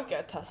to say, I'd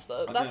get a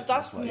Tesla.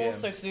 That's more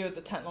so to do with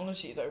the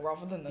technology though,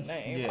 rather than the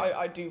name. Yeah.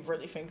 I do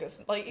really think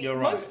it's, like,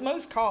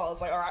 most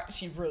cars like are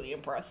actually really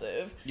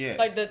impressive. Yeah.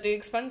 Like the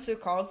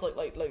expensive cars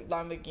like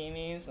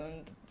Lamborghinis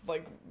and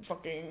like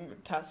fucking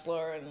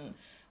Tesla and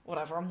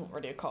whatever, I'm not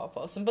really a car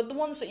person, but the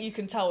ones that you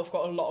can tell have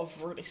got a lot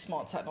of really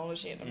smart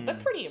technology in them, they're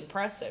pretty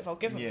impressive, I'll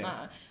give them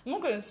that. I'm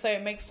not going to say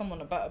it makes someone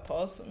a better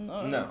person,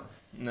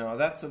 No,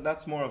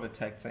 that's more of a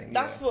tech thing.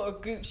 That's what a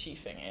Gucci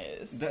thing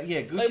is.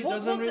 Gucci like,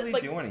 doesn't really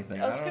do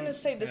anything. I was going to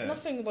say, there's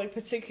nothing like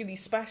particularly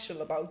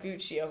special about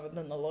Gucci other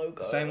than the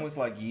logo. Same with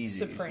like Yeezys,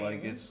 Supreme.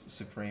 Like it's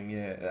Supreme,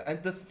 yeah.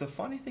 And the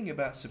funny thing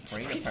about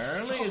Supreme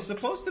apparently is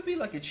supposed to be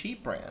like a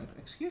cheap brand.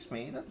 Excuse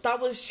me, that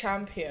was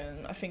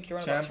Champion. I think you're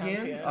on about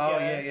Champion. Oh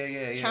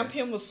yeah.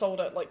 Champion was sold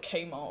at like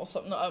Kmart or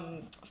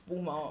something,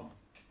 Walmart.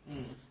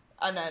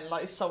 And then,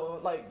 like,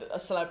 someone, like, a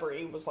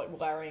celebrity was, like,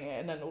 wearing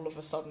it, and then all of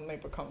a sudden they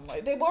become,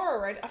 like,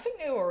 I think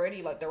they were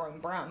already, like, their own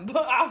brand,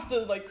 but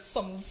after, like,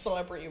 some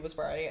celebrity was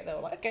wearing it, they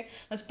were like, okay,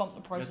 let's bump the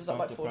prices up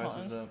by 4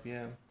 times.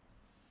 Yeah.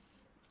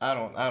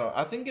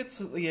 I think it's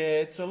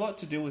a lot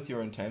to do with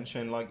your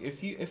intention. Like,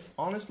 if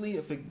honestly,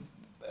 a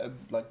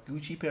like,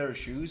 Gucci pair of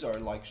shoes are,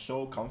 like,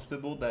 so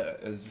comfortable that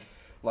is,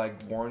 like,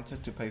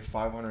 warranted to pay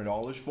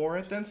 $500 for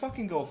it, then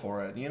fucking go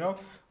for it,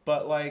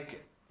 But,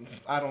 like...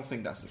 I don't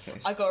think that's the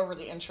case. I got a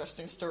really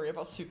interesting story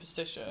about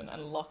superstition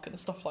and luck and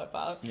stuff like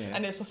that. Yeah.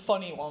 And it's a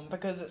funny one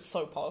because it's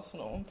so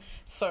personal.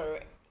 So,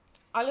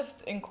 I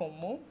lived in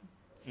Cornwall.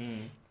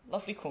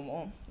 Lovely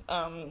Cornwall.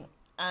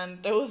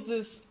 And there was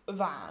this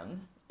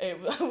van.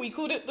 We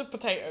called it the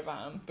potato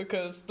van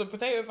because the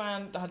potato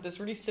van had this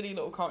really silly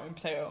little cartoon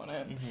potato on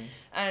it,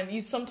 and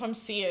you'd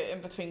sometimes see it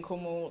in between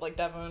Cornwall, like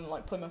Devon,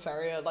 like Plymouth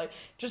area, like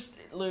just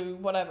Lou,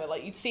 whatever.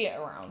 Like you'd see it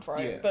around,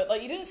 right? Yeah. But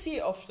like you didn't see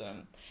it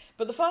often.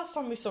 But the first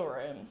time we saw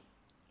it,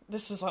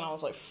 this was when I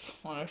was like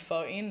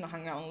 13,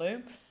 hanging out on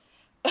Lou.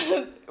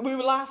 We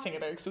were laughing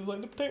at it because it was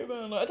like the potato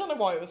van. I don't know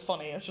why it was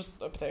funny. It's just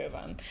a potato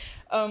van.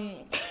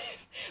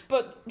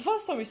 But the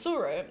first time we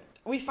saw it,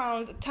 we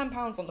found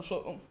 £10 on the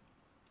floor.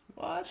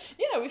 What?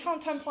 Yeah, we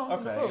found £10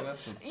 on the floor.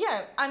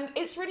 Yeah, and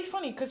it's really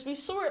funny because we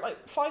saw it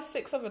like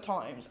 5-6 other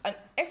times, and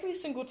every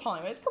single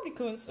time, it's probably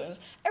coincidence,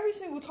 every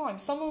single time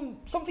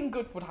something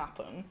good would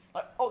happen,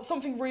 like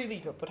something really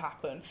good would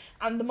happen,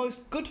 and the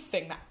most good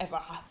thing that ever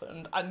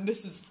happened, and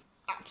this is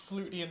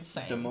absolutely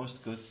insane. The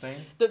most good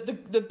thing?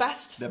 The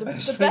best thing that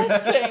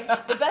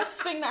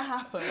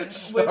happened with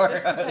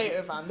this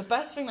potato van. The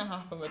best thing that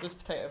happened with this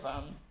potato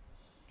van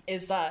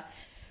is that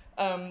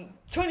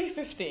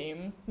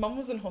 2015, Mum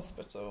was in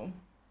hospital.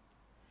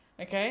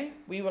 Okay?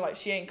 We were like,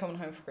 she ain't coming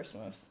home for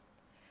Christmas.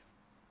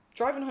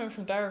 Driving home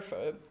from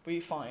Derriford, we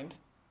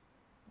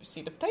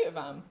see the potato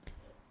van.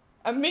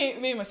 And me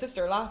and my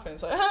sister are laughing.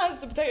 It's like,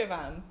 it's the potato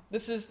van.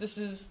 This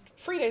is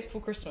 3 days before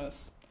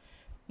Christmas.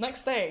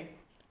 Next day,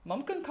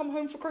 Mum couldn't come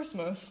home for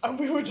Christmas. And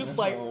we were just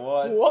like,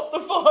 what the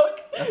fuck?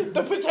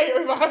 The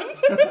potato van?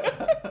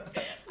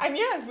 And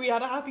yeah, we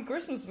had a happy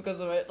Christmas because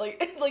of it. Like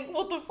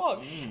what the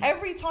fuck?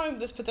 Every time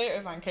this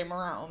potato van came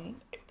around,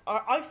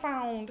 I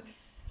found...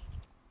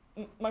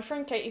 My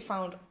friend Katie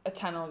found a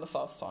tenner on the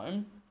first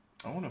time.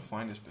 I want to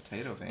find this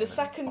potato van. The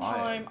second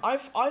time, I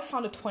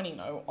found a 20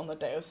 note on the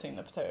day of seeing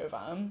the potato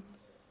van.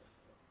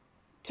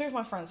 2 of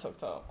my friends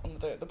hooked up on the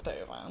day of the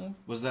potato van.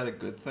 Was that a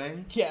good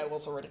thing? Yeah, it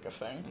was a really good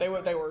thing. They were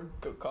a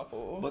good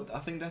couple. But I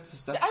think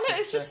that's I know,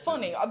 it's just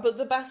funny. But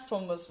the best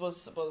one was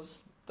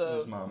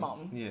the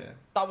mum. Yeah.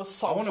 That was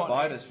so funny. I want to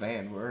buy this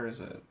van. Where is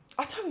it?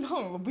 I don't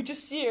know. We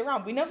just see it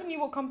around. We never knew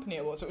what company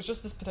it was. It was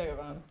just this potato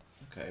van.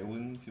 Okay,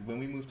 when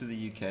we move to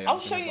the UK,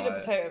 I'll show you the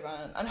potato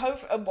van, and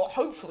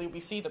hopefully we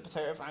see the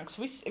potato van.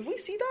 Because if we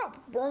see that,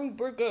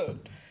 we're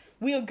good.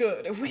 We are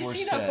good. If we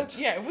see that,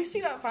 if we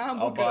see that van,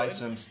 I'll buy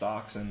some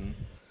stocks and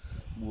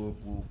we'll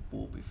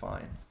be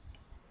fine.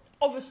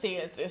 Obviously,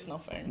 it's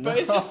nothing, but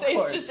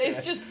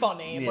it's just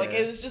funny. Yeah. Like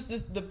it's just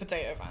the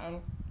potato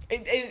van.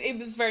 It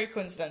was very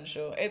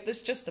coincidental. It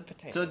was just a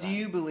potato. So, do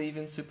you believe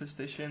in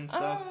superstition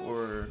stuff,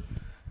 or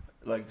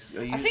like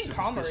are you I think a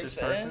karma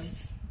superstitious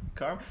exists. person?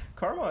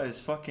 Karma is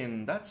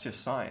fucking. That's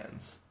just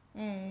science.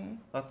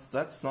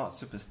 That's not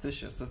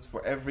superstitious. That's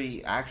for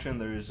every action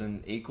there is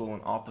an equal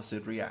and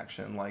opposite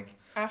reaction. Like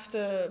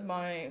after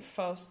my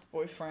first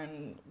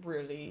boyfriend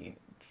really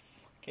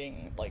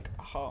fucking like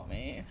hurt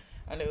me.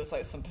 And it was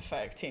like some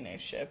pathetic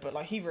teenage shit, but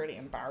like he really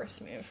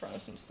embarrassed me in front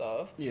of some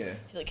stuff. Yeah.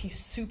 Like he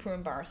super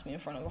embarrassed me in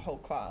front of the whole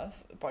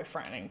class by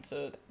threatening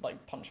to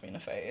like punch me in the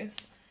face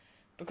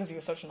because he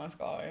was such a nice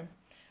guy.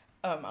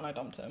 And I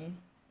dumped him.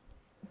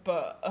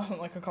 But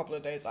like a couple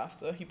of days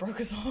after, he broke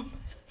his arm.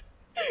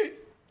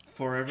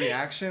 For every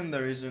action,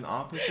 there is an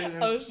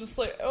opposite. I was just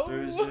like, oh.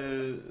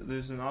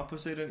 There's an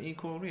opposite and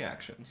equal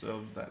reaction.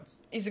 So that's.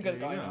 He's a good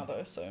guy now,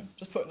 though. So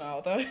just putting it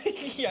out there.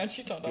 He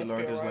actually turned out to be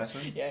alright. He learned his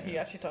lesson. Yeah, he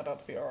actually turned out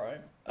to be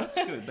alright. That's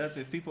good. That's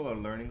if people are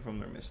learning from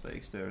their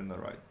mistakes, they're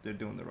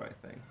doing the right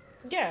thing.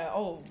 Yeah.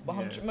 Oh,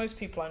 100. Yeah. Most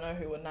people I know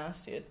who were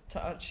nasty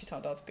actually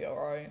turned out to be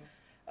alright.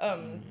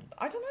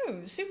 I don't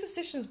know.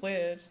 Superstition's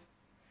weird.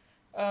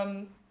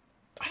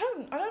 I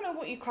don't know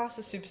what you class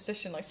as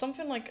superstition. Like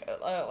something like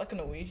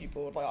an Ouija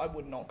board. Like I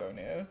would not go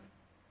near.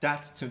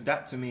 That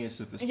to me is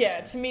superstition. Yeah,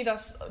 to me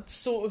that's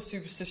sort of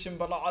superstition,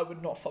 but like I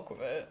would not fuck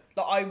with it.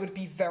 Like I would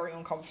be very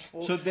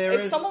uncomfortable. So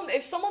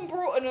if someone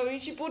brought an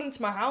Ouija board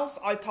into my house,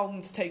 I'd tell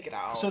them to take it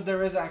out. So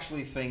there is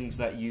actually things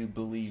that you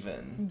believe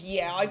in.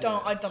 Yeah, I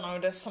don't know.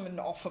 There's something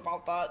off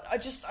about that. I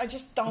just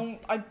don't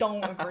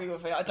agree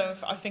with it.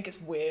 I think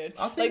it's weird.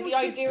 I think like the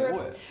idea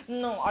of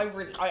no,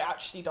 I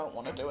actually don't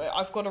want to do it.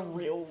 I've got a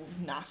real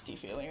nasty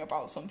feeling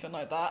about something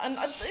like that, and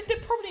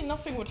probably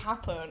nothing would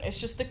happen. It's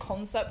just the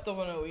concept of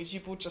an Ouija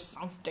board just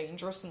sounds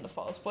dangerous in the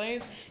first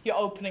place. You're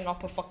opening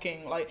up a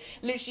fucking, like,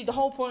 literally the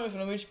whole point of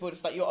an Ouija board is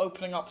that you're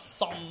opening up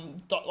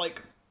some,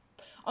 like,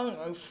 I don't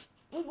know,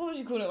 what would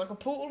you call it, like a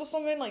portal or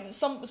something? Like,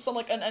 some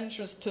like, an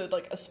entrance to,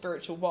 like, a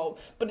spiritual world,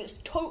 but it's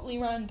totally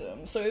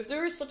random. So if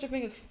there is such a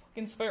thing as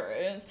fucking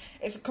spirits,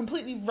 it's a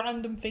completely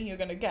random thing you're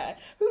gonna get.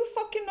 Who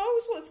fucking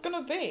knows what it's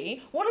gonna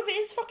be? What if it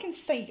is fucking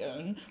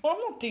Satan? Well, I'm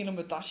not dealing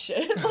with that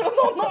shit. Like,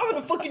 I'm not having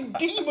a fucking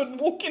demon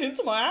walking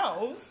into my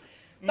house.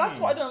 That's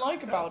what I don't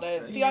like about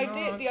it. The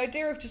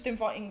idea of just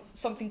inviting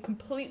something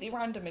completely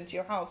random into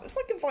your house. It's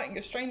like inviting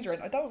a stranger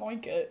in. I don't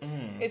like it.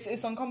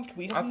 It's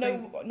uncomfortable. You have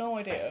no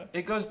idea.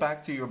 It goes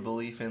back to your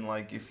belief in,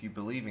 like, if you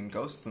believe in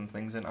ghosts and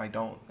things, and I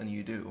don't, and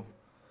you do.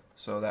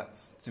 So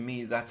to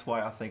me, that's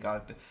why I think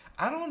I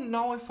don't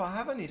know if I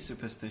have any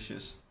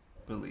superstitious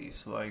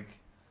beliefs. Like,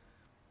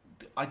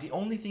 the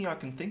only thing I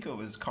can think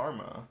of is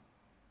karma.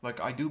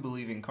 Like, I do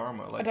believe in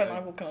karma. Like, I don't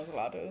like walking on the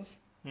ladders.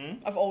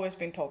 I've always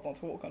been told not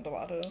to walk under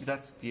ladders.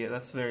 That's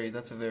a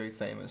very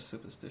famous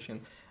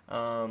superstition.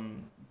 Well,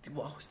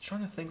 I was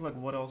trying to think like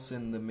what else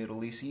in the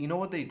Middle East. You know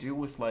what they do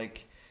with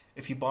like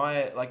if you buy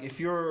it, like if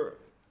you've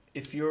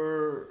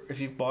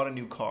bought a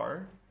new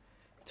car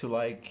to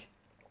like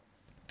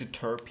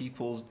deter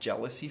people's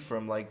jealousy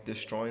from like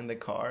destroying the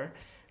car,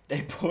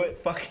 they put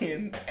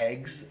fucking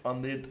eggs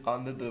under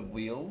the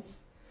wheels.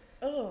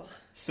 Ugh.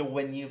 So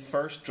when you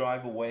first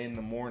drive away in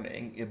the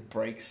morning, it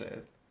breaks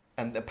it,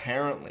 and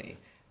apparently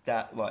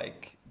that's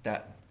like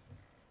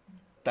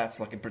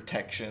a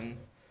protection,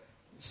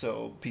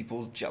 so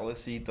people's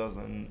jealousy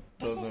doesn't.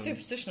 That's not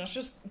superstition.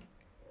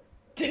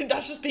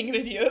 That's just being an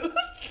idiot.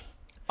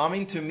 I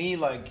mean, to me,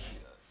 like,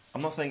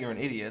 I'm not saying you're an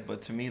idiot,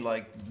 but to me,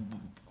 like,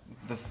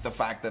 the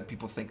fact that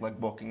people think like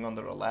walking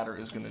under a ladder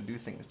is going to do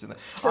things to them.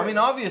 True. I mean,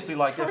 obviously,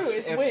 like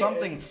if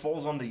something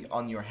falls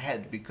on your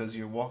head because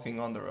you're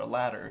walking under a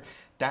ladder,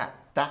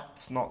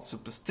 that's not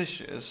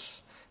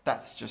superstitious.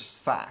 That's just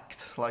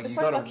fact. Like it's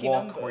you got to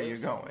walk numbers. Where you're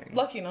going.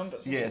 Lucky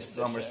numbers. Yes,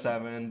 number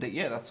 7.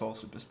 That's all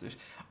superstition.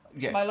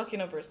 Yeah. My lucky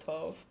number is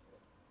 12.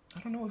 I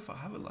don't know if I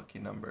have a lucky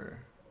number.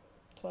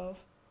 12.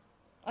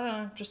 I don't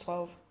know, just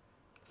 12.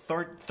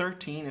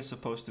 13 is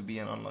supposed to be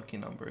an unlucky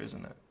number,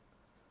 isn't it?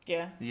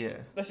 Yeah. Yeah.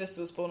 My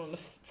sister was born on the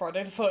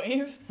Friday the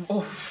 13th.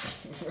 Oh,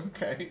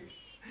 okay.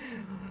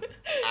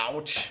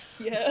 Ouch.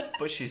 Yeah.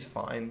 But she's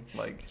fine.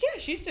 Like. Yeah,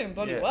 she's doing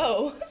bloody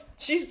well.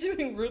 She's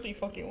doing really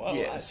fucking well.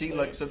 Yeah. Actually. See,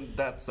 like, so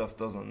that stuff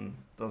doesn't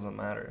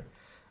matter.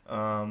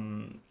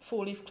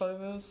 4-leaf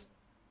clovers.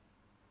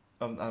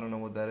 I don't know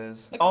what that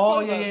is.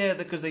 Like yeah,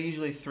 because they're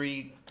usually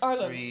 3.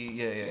 Ireland. 3.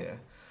 Yeah.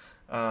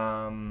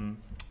 I'm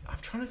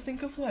trying to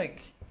think of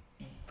like.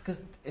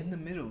 Because in the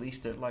Middle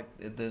East,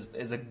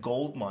 there's a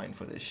gold mine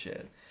for this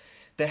shit.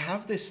 They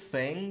have this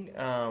thing,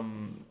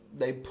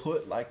 they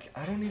put like,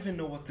 I don't even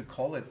know what to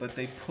call it, but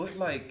they put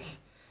like,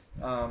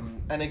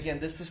 and again,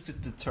 this is to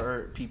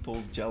deter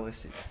people's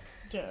jealousy.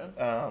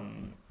 Yeah.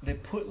 They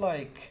put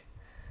like,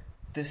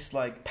 this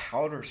like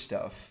powder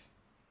stuff.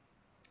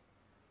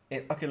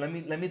 Okay, let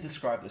me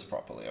describe this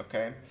properly,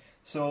 okay?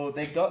 So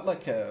they have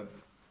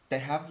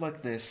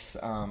like this,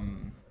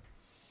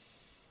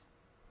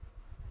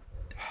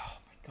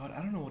 God, I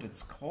don't know what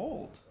it's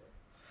called.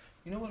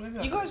 You know what?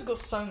 Maybe you guys got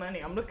so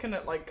many. I'm looking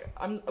at like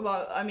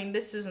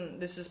this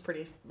is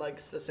pretty like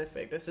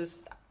specific. This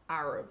is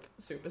Arab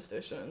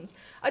superstitions.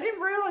 I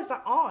didn't realize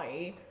that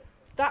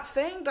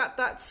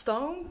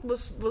stone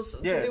was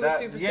to do with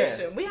superstition.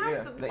 Yeah, we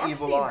have the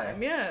evil eye.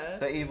 Them,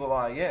 the evil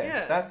eye.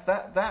 Yeah.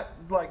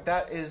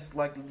 That is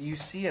like you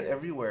see it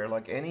everywhere.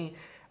 Like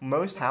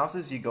most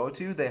houses you go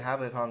to, they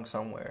have it hung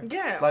somewhere.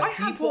 Yeah, like I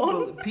had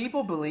one.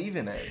 People believe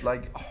in it,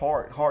 like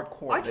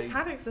hardcore. I just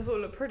had it because I thought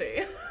it looked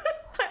pretty.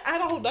 I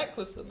had a whole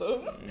necklace with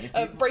them.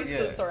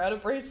 Bracelets, sorry, I had a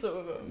bracelet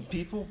with them.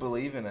 People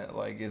believe in it,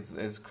 like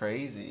it's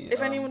crazy.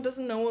 If anyone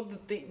doesn't know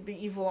what the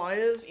evil eye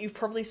is, you've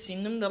probably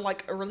seen them. They're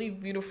like a really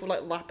beautiful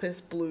like lapis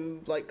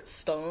blue like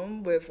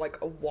stone with like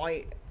a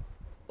white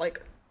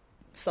like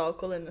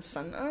circle in the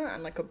center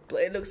and like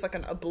it looks like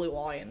a blue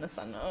eye in the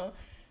center.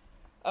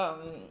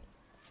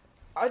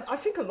 I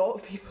think a lot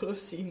of people have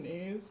seen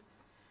these.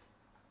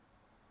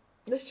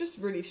 It's just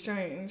really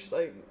strange.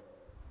 Like,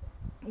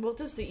 what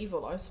does the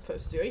evil eye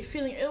supposed to do? Are you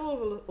feeling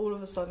ill all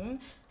of a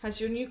sudden?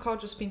 Has your new car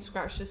just been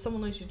scratched? Did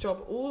someone lose your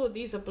job? All of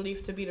these are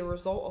believed to be the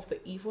result of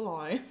the evil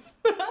eye.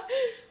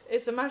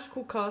 It's a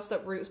magical curse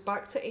that roots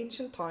back to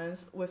ancient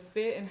times, with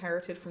fear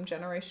inherited from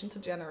generation to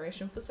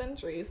generation for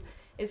centuries.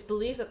 It's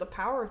believed that the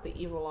power of the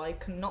evil eye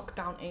can knock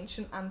down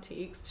ancient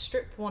antiques,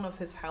 strip one of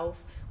his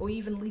health, or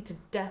even lead to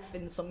death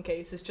in some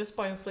cases, just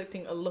by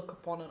inflicting a look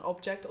upon an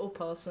object or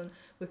person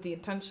with the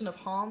intention of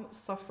harm,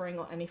 suffering,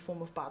 or any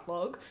form of bad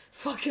luck.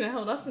 Fucking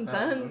hell, that's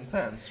intense. That's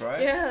intense,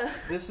 right? Yeah.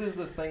 This is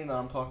the thing that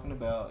I'm talking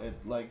about.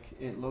 It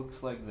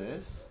looks like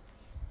this.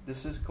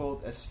 This is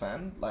called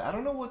Esfand. Like, I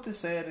don't know what to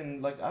say it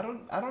in. Like, I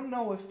don't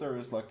know if there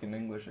is like an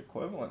English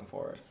equivalent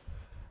for it.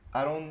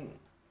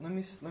 Let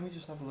me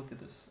just have a look at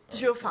this.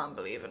 Does your fam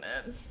believe in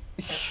it?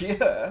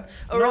 Yeah.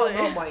 Oh, really?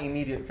 Not my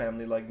immediate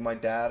family. Like my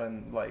dad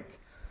and like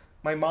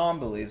my mom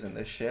believes in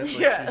this shit, but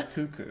she's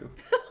cuckoo.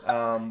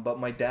 But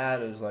my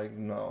dad is like,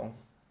 no.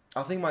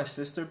 I think my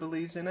sister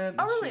believes in it.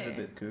 And really? She's a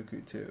bit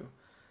cuckoo too.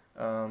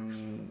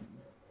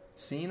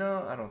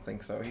 Cena, I don't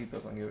think so. He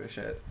doesn't give a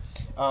shit.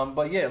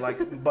 But yeah,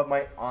 but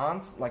my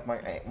aunts, like my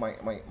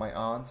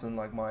aunts and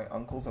like my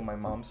uncles on my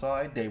mom's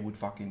side, they would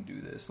fucking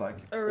do this like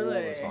all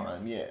the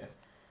time. Yeah.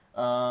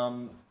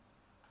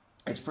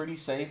 It's pretty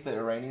safe that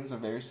Iranians are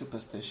very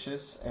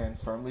superstitious and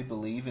firmly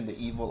believe in the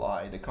evil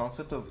eye. The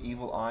concept of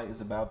evil eye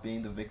is about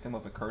being the victim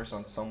of a curse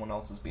on someone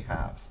else's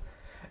behalf.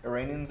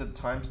 Iranians at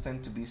times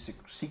tend to be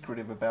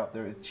secretive about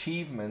their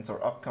achievements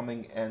or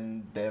upcoming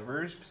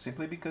endeavors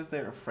simply because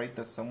they're afraid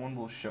that someone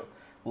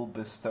will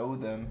bestow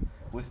them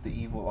with the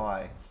evil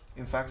eye.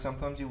 In fact,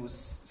 sometimes you will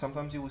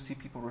see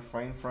people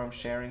refrain from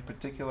sharing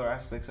particular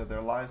aspects of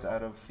their lives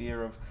out of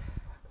fear of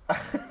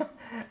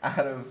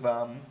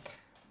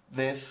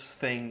this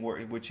thing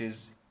which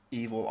is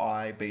evil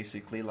eye,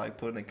 basically like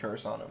putting a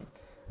curse on them.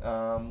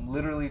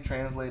 literally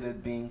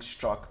translated being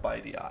struck by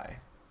the eye.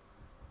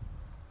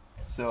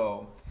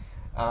 So,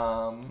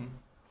 yeah,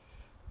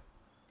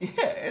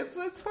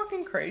 it's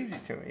fucking crazy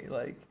to me.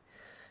 Like,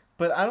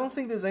 but I don't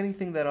think there's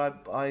anything that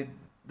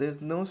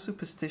there's no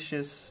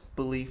superstitious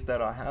belief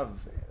that I have.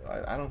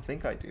 I don't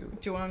think I do. Do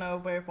you want to know a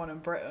weird one in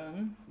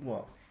Britain?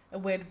 What? A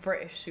weird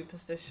British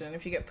superstition.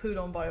 If you get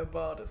pooed on by a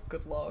bird, it's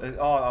good luck.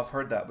 Oh, I've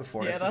heard that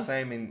before. Yeah, it's the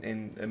same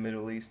in the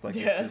Middle East. Like,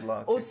 it's good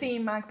luck. Or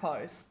seeing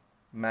magpies.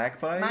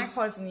 Magpies?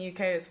 Magpies in the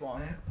UK is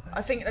one.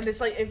 I think that it's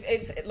like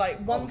it's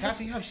like one.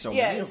 Cassie, you have so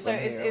many of them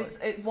it's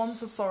one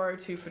for sorrow,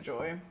 two for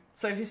joy.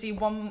 So if you see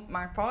one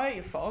magpie,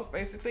 you're fucked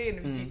basically, and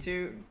if you see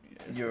two,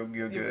 you're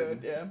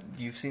good. Yeah.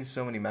 You've seen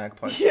so many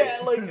magpies. Yeah,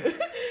 like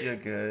you're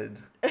good.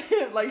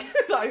 Like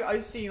I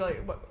see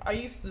like I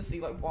used to see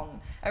like one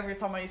every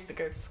time I used to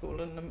go to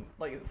school in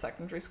like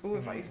secondary school.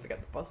 If I used to get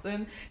the bus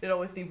in, there'd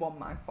always be one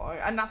magpie,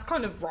 and that's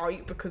kind of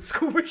right because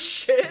school was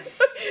shit.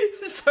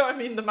 So I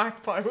mean, the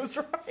magpie was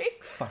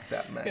right. Fuck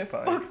that magpie. Yeah,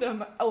 fuck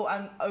them. Oh,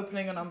 and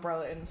opening an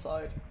umbrella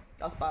inside.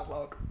 That's bad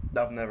luck.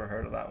 I've never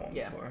heard of that one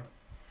before.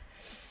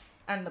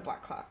 And the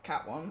black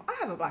cat one. I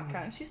have a black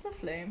cat and she's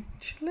lovely.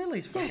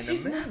 Lily's fucking amazing.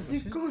 She's an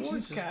absolute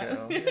gorgeous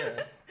cat. Girl.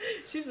 Yeah.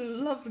 She's a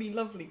lovely,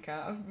 lovely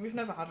cat. We've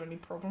never had any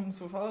problems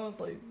with her.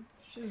 Like,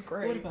 she's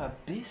great. What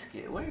about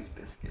Biscuit? Where's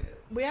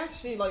Biscuit? We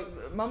actually,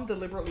 like, Mum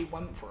deliberately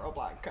went for a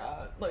black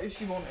cat. Like, if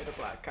she wanted a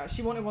black cat.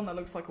 She wanted one that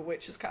looks like a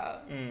witch's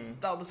cat.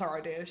 That was her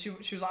idea. She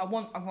was like, I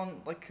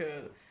want like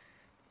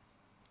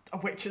a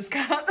witch's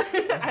cat.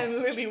 And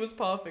Lily was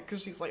perfect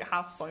because she's like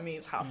half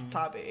Siamese, half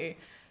tabby.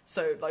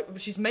 So, like,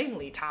 she's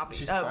mainly tabby.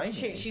 She's tiny.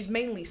 She's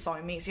mainly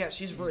Siamese. Yeah,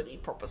 she's really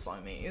proper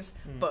Siamese.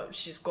 But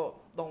she's got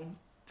long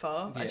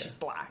fur and she's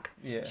black.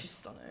 Yeah. She's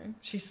stunning.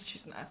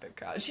 She's an epic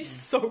cat. She's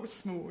so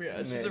small, yeah.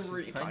 She's a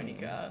really tiny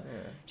cat.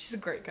 Yeah. She's a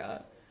great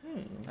cat.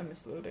 I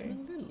miss Lily.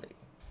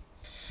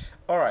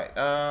 Alright,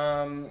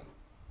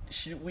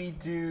 should we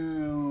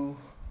do...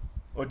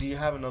 Or do you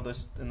have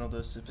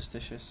another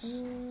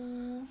superstitious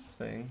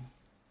thing?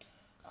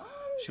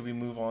 Should we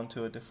move on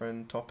to a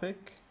different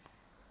topic?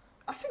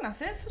 I think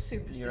that's it for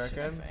superstition. You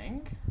reckon? I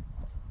think.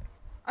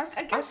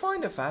 I guess. I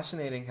find it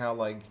fascinating how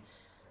like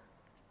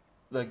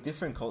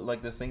different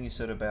like the thing you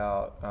said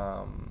about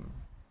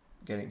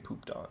getting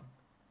pooped on.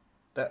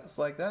 That's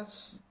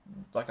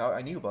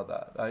I knew about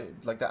that. I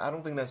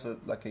don't think that's a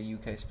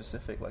UK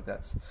specific. Like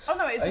that's. Oh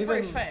no, it's a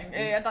British thing.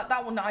 Yeah,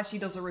 that one actually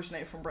does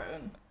originate from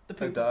Britain. The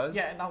poop. It does.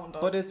 Yeah, that one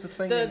does. But it's a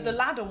thing. The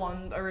ladder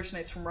one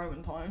originates from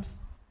Roman times.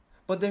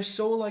 But they're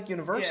so like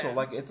universal. Yeah.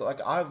 Like it's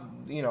like I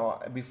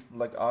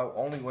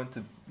only went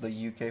to the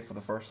UK for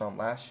the first time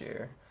last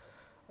year.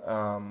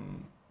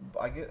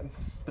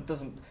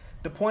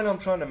 The point I'm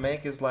trying to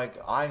make is like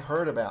I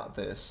heard about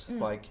this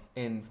like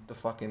in the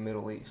fucking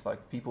Middle East.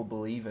 Like people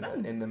believe in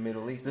it in the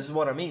Middle East. This is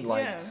what I mean.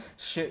 Like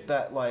shit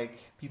that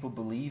like people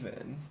believe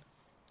in.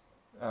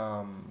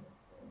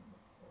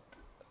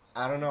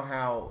 I don't know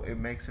how it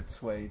makes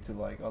its way to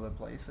like other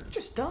places. It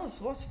just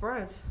does. What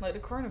spreads? Like the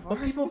coronavirus.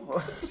 But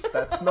people,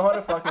 that's not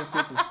a fucking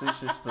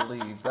superstitious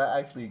belief. That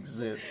actually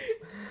exists.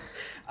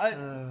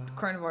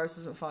 Coronavirus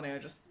isn't funny. I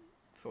just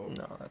thought.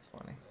 No, that's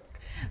funny.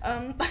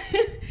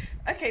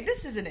 Okay,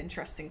 this is an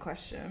interesting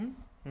question.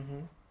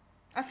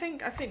 I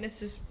think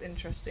this is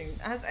interesting.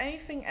 Has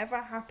anything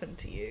ever happened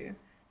to you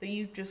that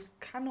you just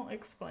cannot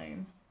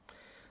explain?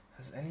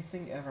 Has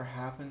anything ever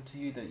happened to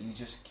you that you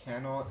just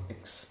cannot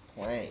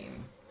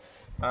explain?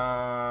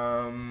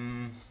 Let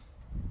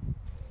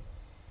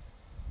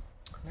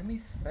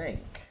me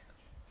think.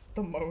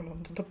 The moan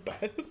under the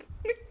bed.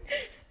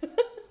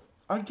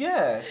 I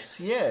guess,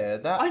 yeah.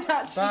 I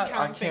can't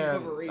think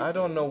of a reason. I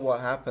don't know what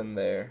happened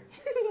there,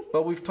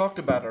 but we've talked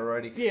about it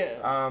already. Yeah.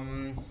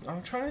 I'm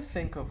trying to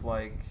think of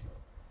like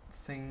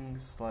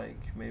things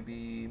like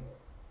maybe.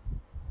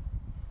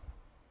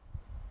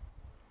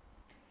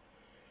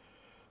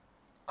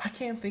 I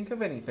can't think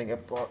of anything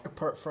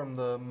apart from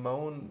the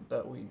moan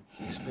that we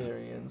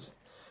experienced.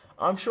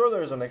 I'm sure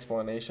there's an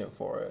explanation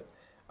for it.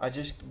 I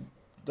just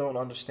don't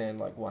understand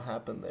like what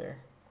happened there.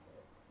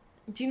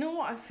 Do you know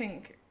what I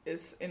think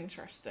is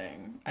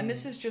interesting? And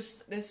this is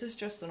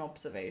just an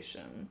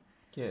observation.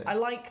 Yeah. I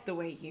like the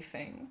way you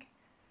think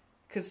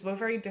because we're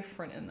very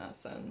different in that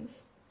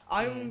sense.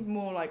 I'm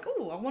more like,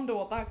 oh, I wonder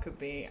what that could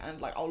be, and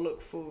like I'll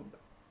look for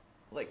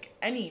like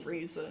any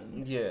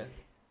reason. Yeah.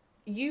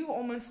 You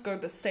almost go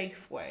the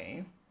safe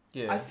way.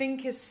 Yeah. I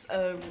think it's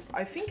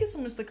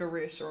almost like a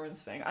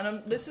reassurance thing.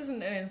 And this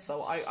isn't an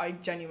insult. I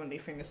genuinely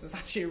think this is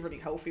actually a really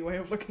healthy way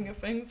of looking at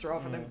things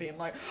rather than being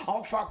like,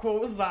 oh fuck,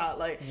 what was that?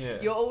 Like,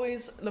 you're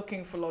always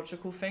looking for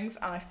logical things,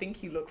 and I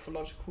think you look for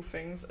logical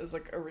things as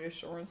like a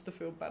reassurance to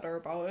feel better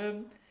about it.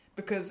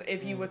 Because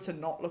if you were to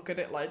not look at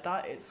it like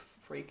that, it's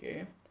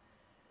freaky.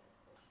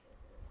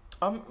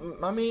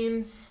 I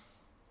mean,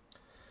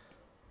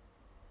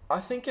 I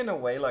think in a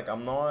way, like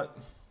I'm not.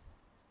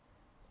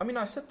 I mean,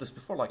 I said this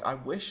before, like, I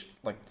wish,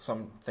 like,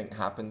 something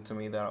happened to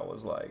me that I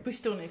was like... We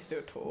still need to do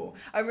a tour.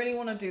 I really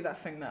want to do that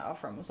thing that our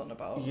friend was on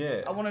about.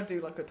 Yeah. I want to do,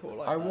 like, a tour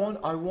like that.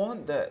 I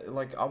want that,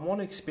 like, I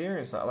want to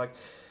experience that. Like,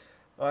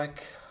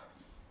 Like,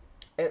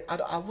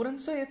 I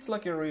wouldn't say it's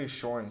like a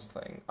reassurance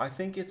thing. I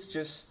think it's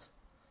just...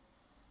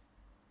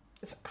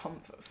 It's a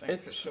comfort thing,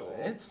 for sure.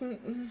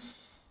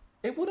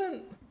 It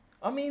wouldn't...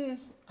 I mean,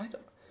 I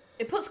don't...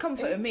 It puts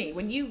comfort in me.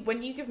 When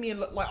you give me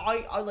like,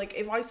 I like,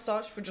 if I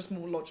search for just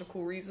more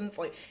logical reasons,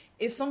 like,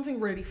 if something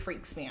really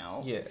freaks me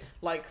out,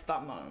 like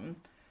that moan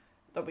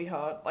that we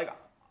heard, like,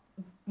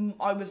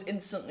 I was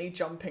instantly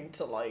jumping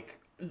to, like,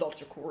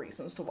 logical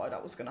reasons to why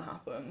that was going to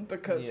happen,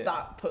 because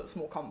that puts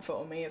more comfort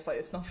on me. It's like,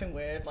 it's nothing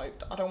weird.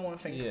 Like, I don't want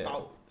to think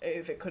about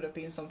if it could have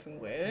been something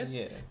weird,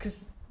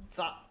 because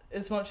that,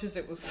 as much as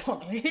it was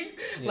funny,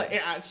 like,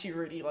 it actually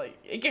really, like,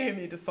 it gave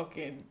me the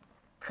fucking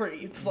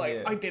creeps.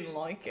 Like, I didn't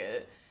like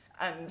it,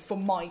 and for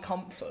my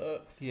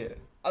comfort,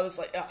 I was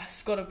like,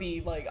 it's got to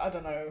be, like, I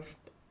don't know,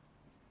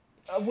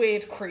 a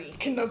weird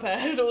creak in the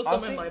bed or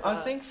something like that.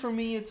 I think for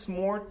me it's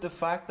more the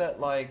fact that,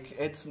 like,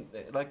 it's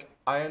like,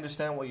 I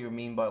understand what you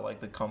mean by,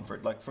 like, the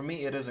comfort. Like, for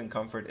me it isn't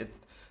comfort.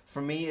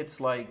 For me it's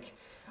like,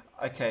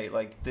 okay,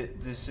 like,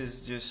 this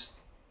is just,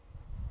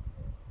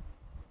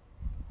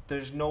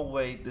 there's no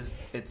way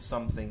it's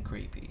something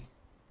creepy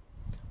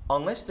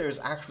unless there's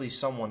actually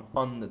someone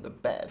under the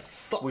bed.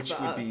 Which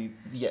would be,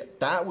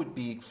 that would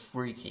be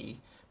freaky.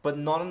 But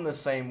not in the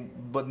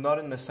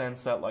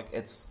sense that, like,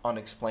 it's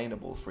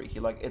unexplainable freaky.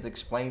 Like, it would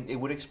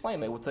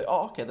explain. It would say,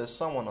 oh, okay, there's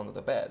someone under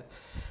the bed.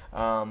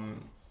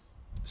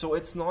 So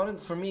it's not,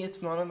 for me,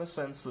 it's not in the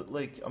sense that,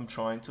 like, I'm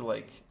trying to,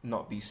 like,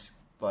 not be,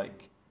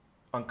 like,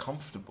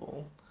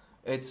 uncomfortable.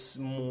 It's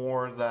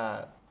more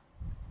that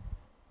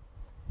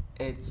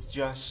it's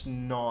just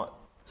not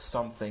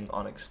something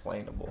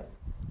unexplainable.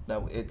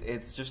 No,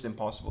 it's just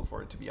impossible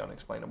for it to be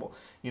unexplainable.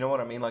 You know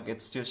what I mean? Like,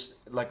 it's just,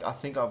 like, I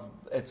think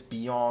it's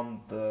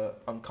beyond the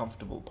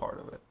uncomfortable part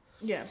of it.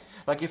 Yeah.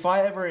 Like, if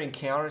I ever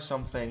encounter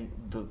something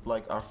that,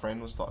 like, our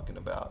friend was talking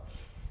about,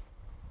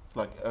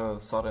 like a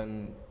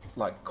sudden,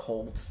 like,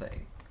 cold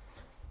thing,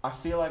 I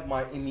feel like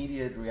my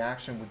immediate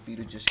reaction would be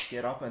to just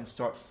get up and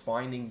start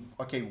finding,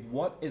 okay,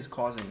 what is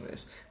causing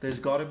this? There's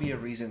got to be a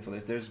reason for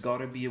this. There's got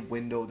to be a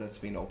window that's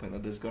been opened. Or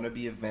there's got to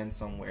be a vent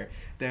somewhere.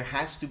 There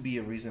has to be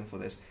a reason for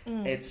this.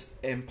 It's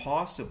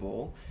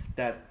impossible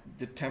that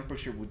the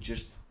temperature would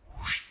just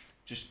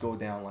go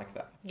down like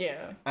that.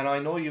 Yeah. And I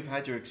know you've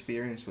had your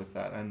experience with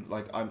that, and,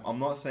 like, I'm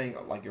not saying,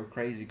 like, you're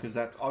crazy, because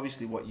that's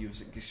obviously what you've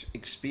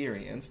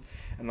experienced,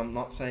 and I'm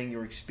not saying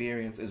your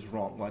experience is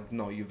wrong. Like,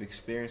 no, you've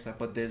experienced that,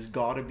 but there's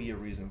got to be a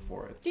reason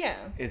for it. Yeah.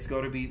 It's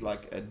got to be,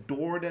 like, a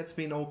door that's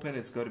been opened.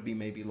 It's got to be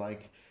maybe,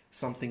 like,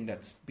 something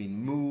that's been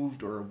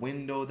moved, or a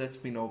window that's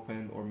been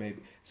opened, or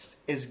maybe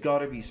it's got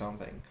to be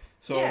something.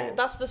 So yeah,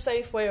 that's the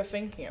safe way of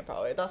thinking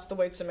about it. That's the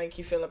way to make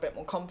you feel a bit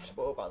more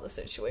comfortable about the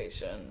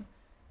situation.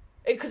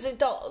 Because it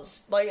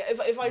does. Like,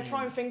 if I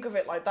try and think of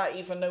it like that,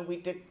 even though we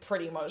did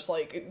pretty much,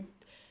 like,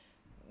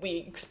 we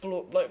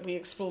explored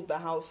the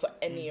house for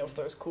any of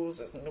those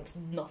causes, and there was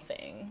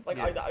nothing. Like,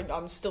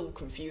 I'm still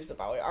confused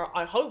about it.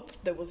 I hope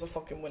there was a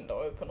fucking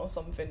window open or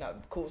something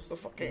that caused the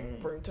fucking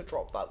room to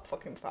drop that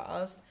fucking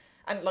fast.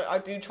 And, like, I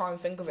do try and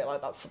think of it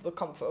like that for the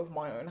comfort of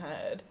my own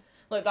head.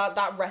 Like,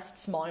 that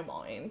rests my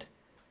mind.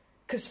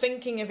 Because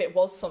thinking if it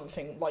was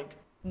something, like,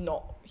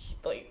 not,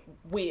 like,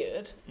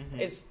 weird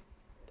is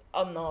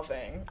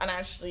unnerving and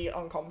actually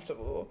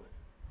uncomfortable.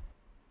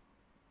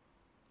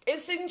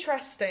 It's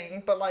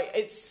interesting, but, like,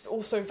 it's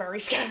also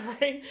very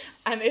scary,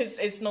 and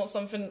it's not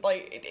something,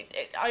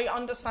 like, I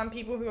understand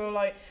people who are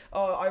like,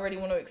 oh, I really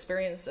want to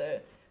experience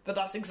it, but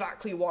that's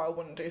exactly why I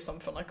wouldn't do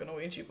something like an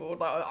Ouija board.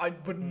 Like, I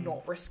would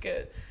not risk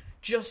it,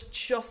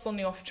 just on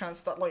the off chance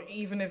that, like,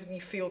 even if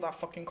you feel that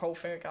fucking cold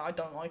thing again, I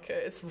don't like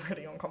it. It's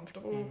really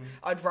uncomfortable.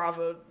 I'd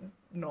rather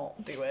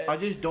not do it. I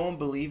just don't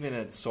believe in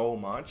it so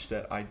much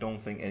that I don't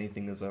think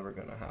anything is ever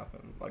gonna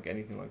happen. Like,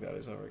 anything like that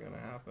is ever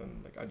gonna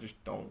happen. Like, I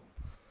just don't.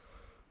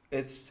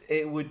 It's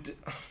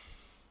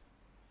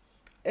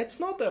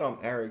not that I'm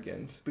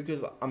arrogant,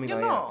 because I mean,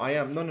 I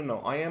am. No.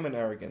 I am an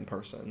arrogant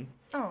person.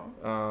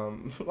 Oh.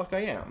 Like,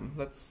 I am.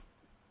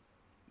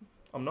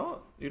 I'm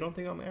not. You don't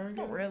think I'm arrogant?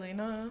 Not really,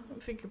 no. I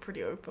think you're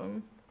pretty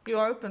open.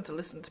 You're open to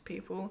listen to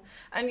people,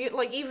 and you,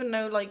 like, even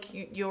though, like,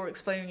 you're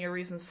explaining your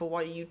reasons for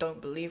why you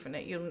don't believe in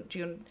it,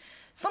 you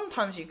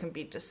sometimes you can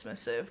be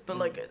dismissive, but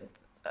like,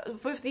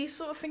 with these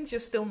sort of things, you're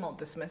still not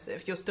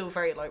dismissive. You're still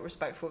very, like,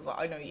 respectful of, like,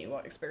 I know you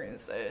won't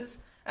experience this,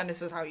 and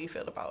this is how you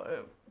feel about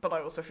it, but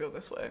I also feel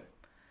this way.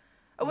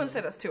 I wouldn't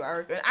say that's too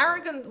arrogant.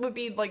 Arrogant would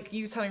be like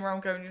you turning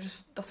around going,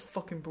 that's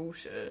fucking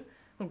bullshit.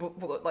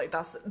 Like,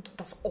 that's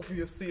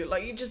obviously,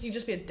 like, you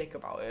just be a dick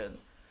about it.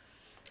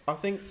 I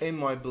think in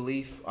my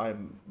belief,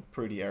 I'm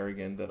pretty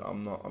arrogant that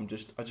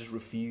I just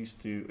refuse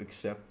to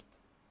accept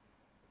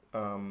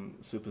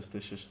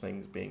superstitious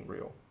things being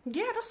real.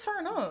 Yeah, that's fair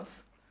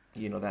enough.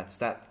 You know,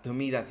 to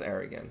me, that's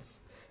arrogance.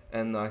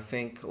 And I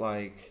think,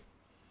 like,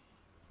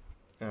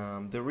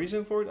 the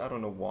reason for it, I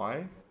don't know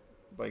why.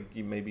 Like,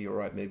 maybe you're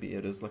right. Maybe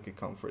it is like a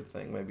comfort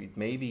thing.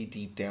 Maybe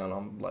deep down,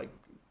 I'm like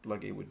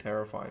it would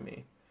terrify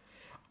me.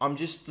 I'm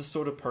just the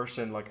sort of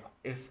person, like,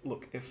 if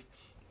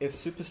if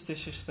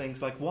superstitious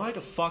things, like, why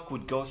the fuck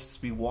would ghosts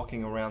be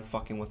walking around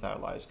fucking with our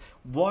lives?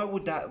 Why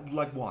would that,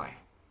 like, why?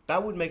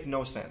 That would make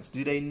no sense.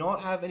 Do they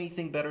not have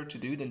anything better to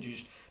do than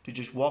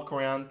just walk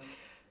around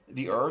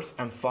the earth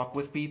and fuck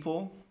with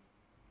people?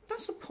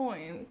 That's a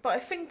point, but I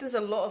think there's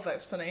a lot of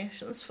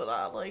explanations for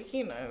that, like,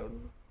 you know,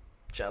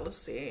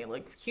 jealousy,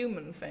 like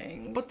human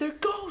things. But they're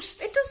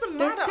ghosts. It doesn't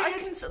matter. I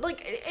can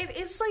like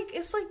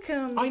it's like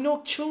I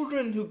know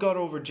children who got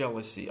over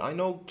jealousy. I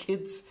know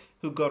kids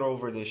who got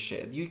over this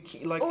shit.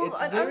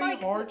 It's very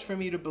hard for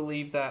me to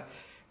believe that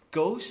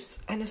ghosts,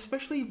 and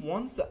especially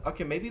ones that,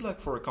 okay, maybe like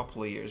for a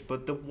couple of years,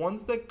 but the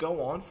ones that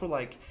go on for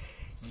like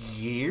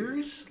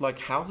years, like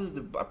houses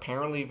that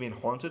apparently been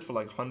haunted for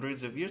like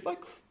hundreds of years,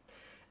 like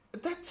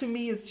that to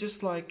me is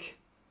just like,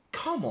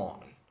 come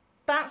on.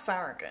 That's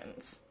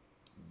arrogance.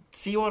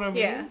 See what I mean?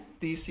 Yeah.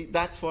 Do you see?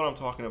 That's what I'm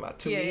talking about.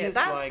 To me, it's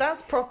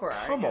that's proper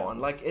arrogance. Come on,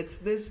 like it's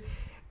this.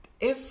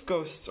 If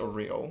ghosts are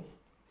real,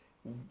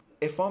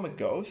 if I'm a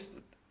ghost,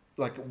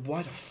 like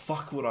why the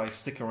fuck would I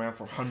stick around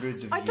for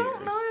hundreds of years? I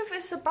don't know if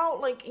it's about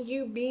like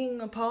you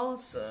being a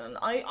person.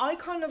 I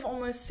kind of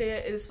almost see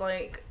it as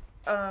like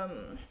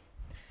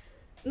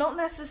not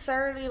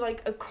necessarily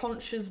like a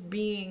conscious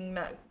being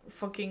that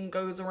fucking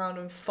goes around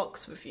and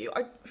fucks with you.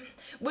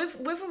 With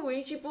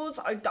Ouija boards,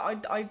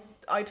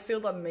 I'd feel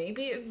that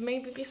maybe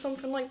it be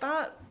something like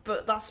that,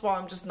 but that's why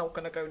I'm just not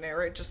gonna go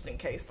near it, just in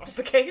case that's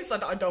the case.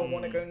 I don't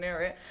want to go near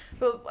it.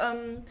 But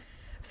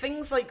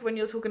things like when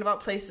you're talking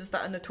about places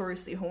that are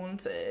notoriously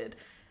haunted,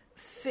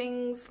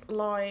 things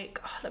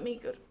like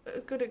a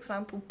good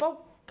example, Bob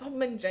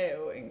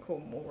Jail in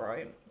Cornwall,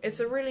 right? It's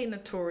a really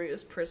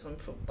notorious prison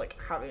for like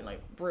having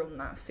like real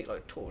nasty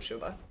like torture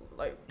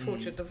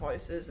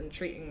devices and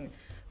treating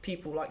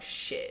people like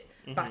shit.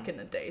 Back in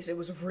the days, it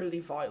was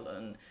really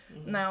violent.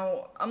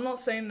 Now, I'm not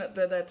saying that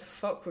they're there to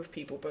fuck with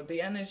people, but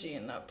the energy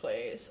in that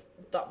place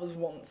that was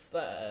once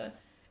there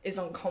is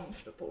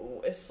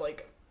uncomfortable. It's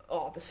like,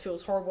 oh, this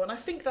feels horrible, and I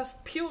think that's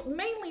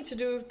mainly to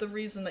do with the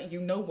reason that you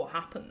know what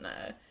happened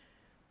there.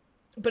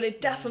 But it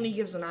definitely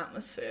gives an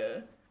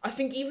atmosphere. I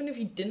think even if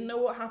you didn't know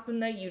what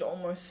happened there, you'd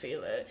almost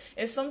feel it.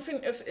 If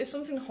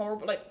something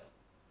horrible, like,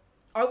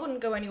 I wouldn't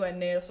go anywhere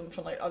near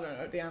something like, I don't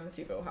know, the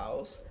Amityville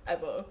house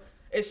ever.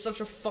 It's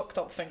such a fucked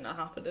up thing that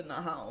happened in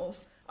that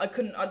house. I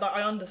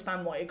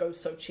understand why it goes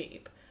so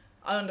cheap.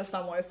 I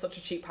understand why it's such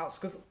a cheap house,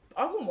 because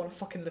I wouldn't want to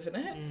fucking live in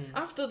it.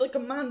 After, like, a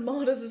man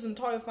murders his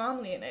entire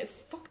family in it, it's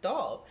fucked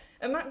up.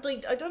 I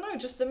don't know,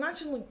 just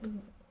imagine, like,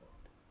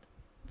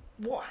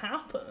 what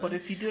happened. But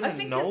if you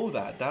didn't know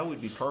that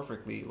would be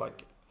perfectly,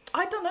 like...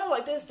 I don't know,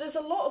 like, there's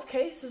a lot of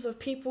cases of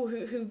people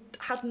who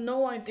had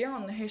no idea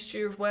on the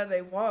history of where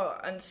they were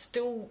and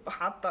still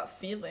had that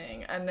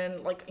feeling, and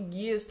then, like,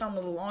 years down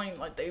the line,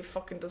 like, they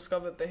fucking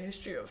discovered the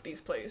history of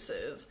these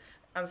places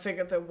and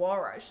figured there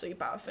were actually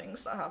bad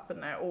things that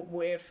happened there, or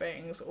weird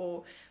things,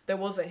 or there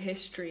was a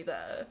history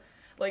there.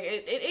 Like,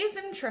 it is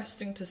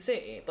interesting to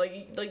see.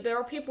 Like there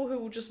are people who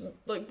will just,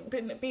 like,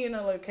 be in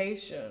a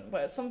location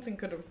where something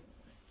could have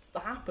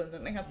happened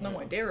and they had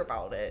no idea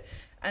about it.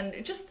 And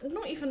it just,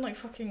 not even like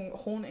fucking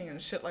haunting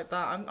and shit like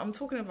that. I'm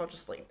talking about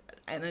just like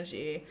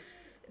energy,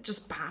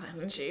 just bad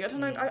energy. I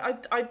don't know.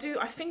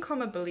 I think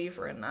I'm a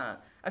believer in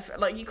that. I feel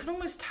like you can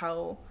almost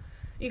tell.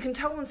 You can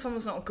tell when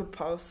someone's not a good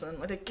person.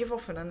 Like, they give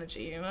off an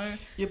energy, you know.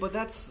 Yeah, but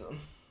that's.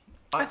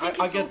 I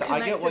get that.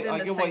 I get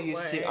what you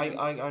say.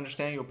 I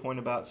understand your point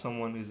about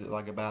someone who's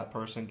like a bad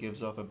person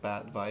gives off a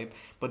bad vibe,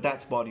 but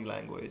that's body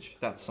language.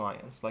 That's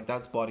science. Like,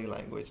 that's body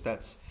language.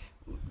 That's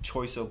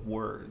choice of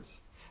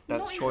words.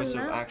 That's choice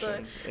of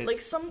actions. Like,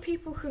 some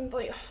people can,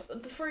 like,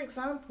 for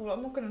example,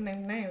 I'm not going to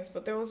name names,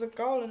 but there was a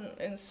girl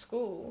in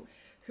school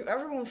who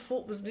everyone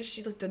thought was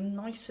literally, like, the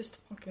nicest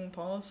fucking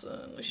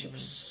person. Like, she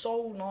was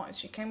so nice.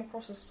 She came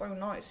across as so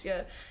nice,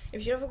 yeah.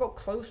 If you ever got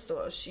close to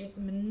her, she'd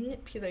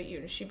manipulate you,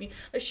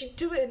 and she'd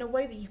do it in a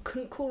way that you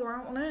couldn't call her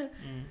out on it.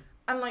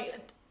 And,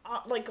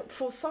 like,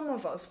 for some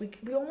of us, we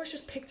almost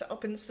just picked it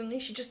up instantly.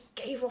 She just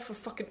gave off a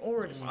fucking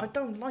aura. I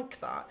don't like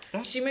that.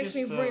 She makes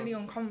me really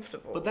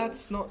uncomfortable. But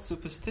that's not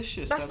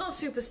superstitious. That's not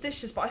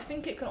superstitious, but I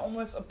think it can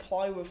almost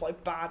apply with,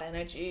 like, bad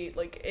energy,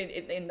 like,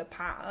 in the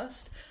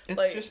past. It's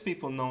like, just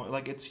people know,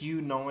 like, it's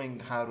you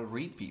knowing how to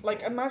read people.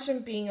 Like,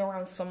 imagine being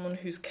around someone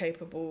who's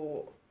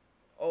capable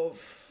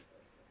of...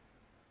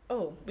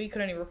 Oh, we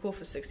could only record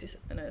for 60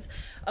 minutes.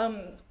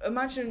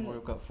 Imagine...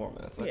 We've got 4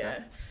 minutes, okay.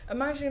 Yeah.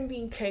 Imagine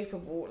being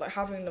capable, like,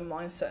 having the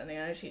mindset and the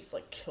energy to,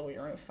 like, kill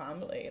your own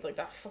family. Like,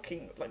 that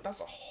fucking... Like, that's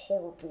a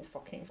horrible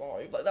fucking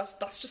vibe. Like,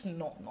 that's just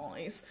not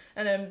nice.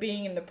 And then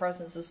being in the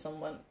presence of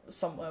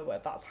somewhere where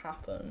that's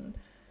happened,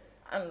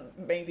 and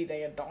maybe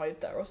they had died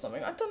there or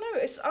something. I don't know.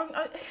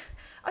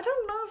 I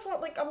don't know if,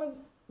 like, I'm a...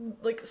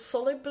 like,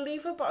 solid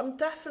believer, but I'm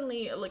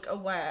definitely, like,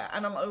 aware,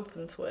 and I'm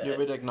open to it. You're a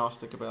bit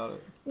agnostic about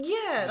it.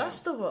 Yeah, that's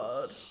the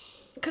word.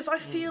 Because I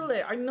feel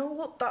it. I know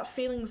what that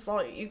feeling's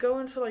like. You go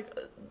into, like,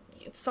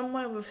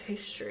 somewhere with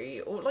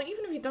history, or, like,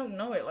 even if you don't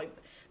know it, like,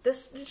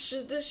 there's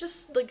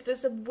just, like,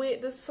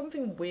 there's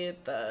something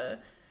weird there.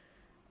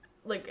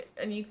 Like,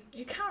 and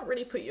you can't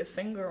really put your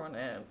finger on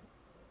it.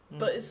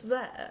 but it's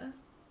there.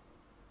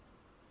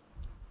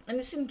 And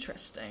it's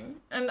interesting,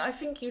 and I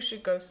think you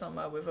should go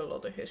somewhere with a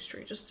lot of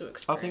history just to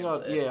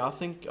experience it. I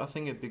think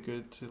it'd be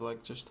good to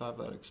like just have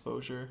that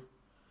exposure.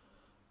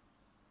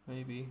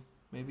 Maybe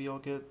I'll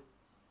get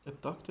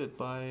abducted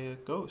by a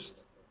ghost.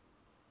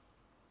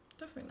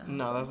 Definitely not.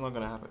 No, that's not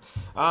gonna happen.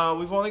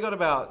 We've only got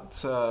about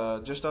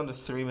just under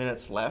 3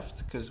 minutes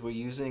left because we're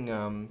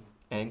using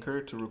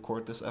Anchor to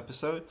record this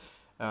episode.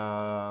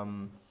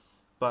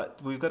 But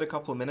we've got a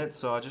couple of minutes,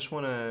 so I just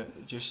want to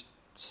just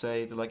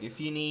say that, like, if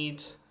you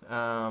need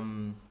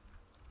art,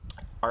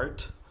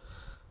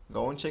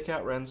 go and check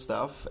out Ren's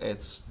stuff.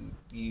 It's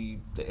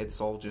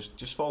all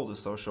just follow the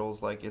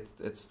socials. Like,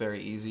 it's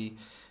very easy.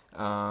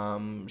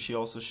 She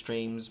also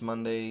streams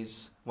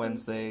Mondays,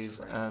 Wednesdays,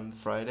 and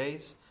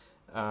Fridays.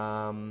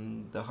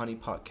 The Honey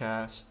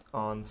Podcast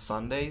on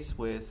Sundays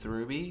with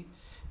Ruby,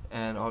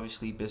 and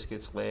obviously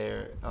Biscuits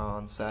Lair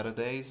on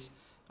Saturdays.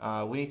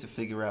 We need to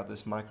figure out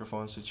this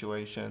microphone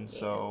situation. Yeah.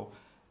 So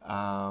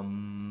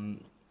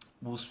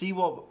we'll see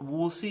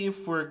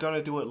if we're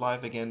gonna do it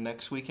live again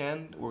next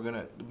weekend.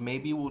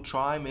 Maybe we'll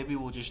try. Maybe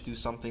we'll just do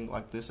something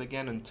like this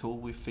again until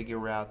we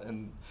figure out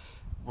and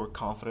we're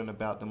confident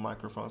about the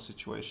microphone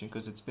situation,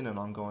 because it's been an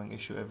ongoing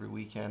issue every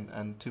weekend.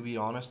 And to be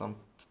honest, I'm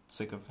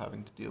sick of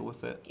having to deal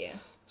with it. Yeah.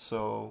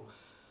 So,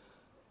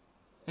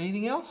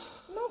 anything else?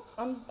 No,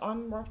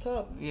 I'm wrapped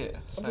up. Yeah,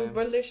 same.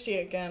 We're literally,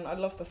 again, I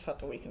love the fact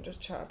that we can just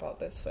chat about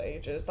this for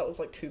ages. That was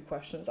like 2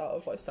 questions out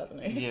of like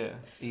 70. Yeah,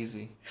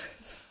 easy.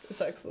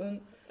 It's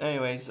excellent.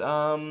 Anyways,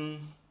 yeah.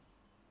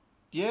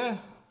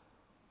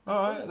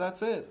 Alright,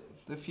 that's it.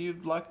 If you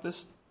like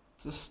this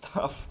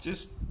stuff,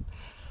 just,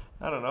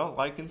 I don't know,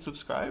 like and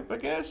subscribe, I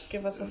guess.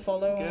 Give us a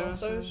follow on our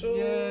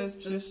socials.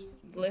 Just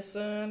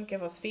listen,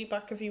 give us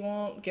feedback if you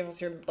want, give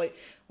us your, like,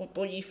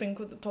 what you think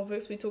of the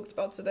topics we talked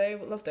about today.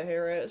 We'd love to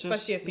hear it,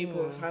 especially if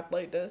people have had,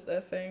 like,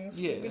 their things.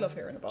 Yeah. We love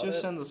hearing about it.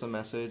 Just send us a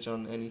message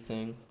on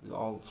anything.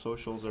 All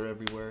socials are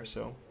everywhere,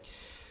 so.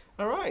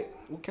 Alright,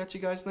 we'll catch you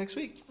guys next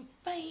week.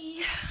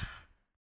 Bye.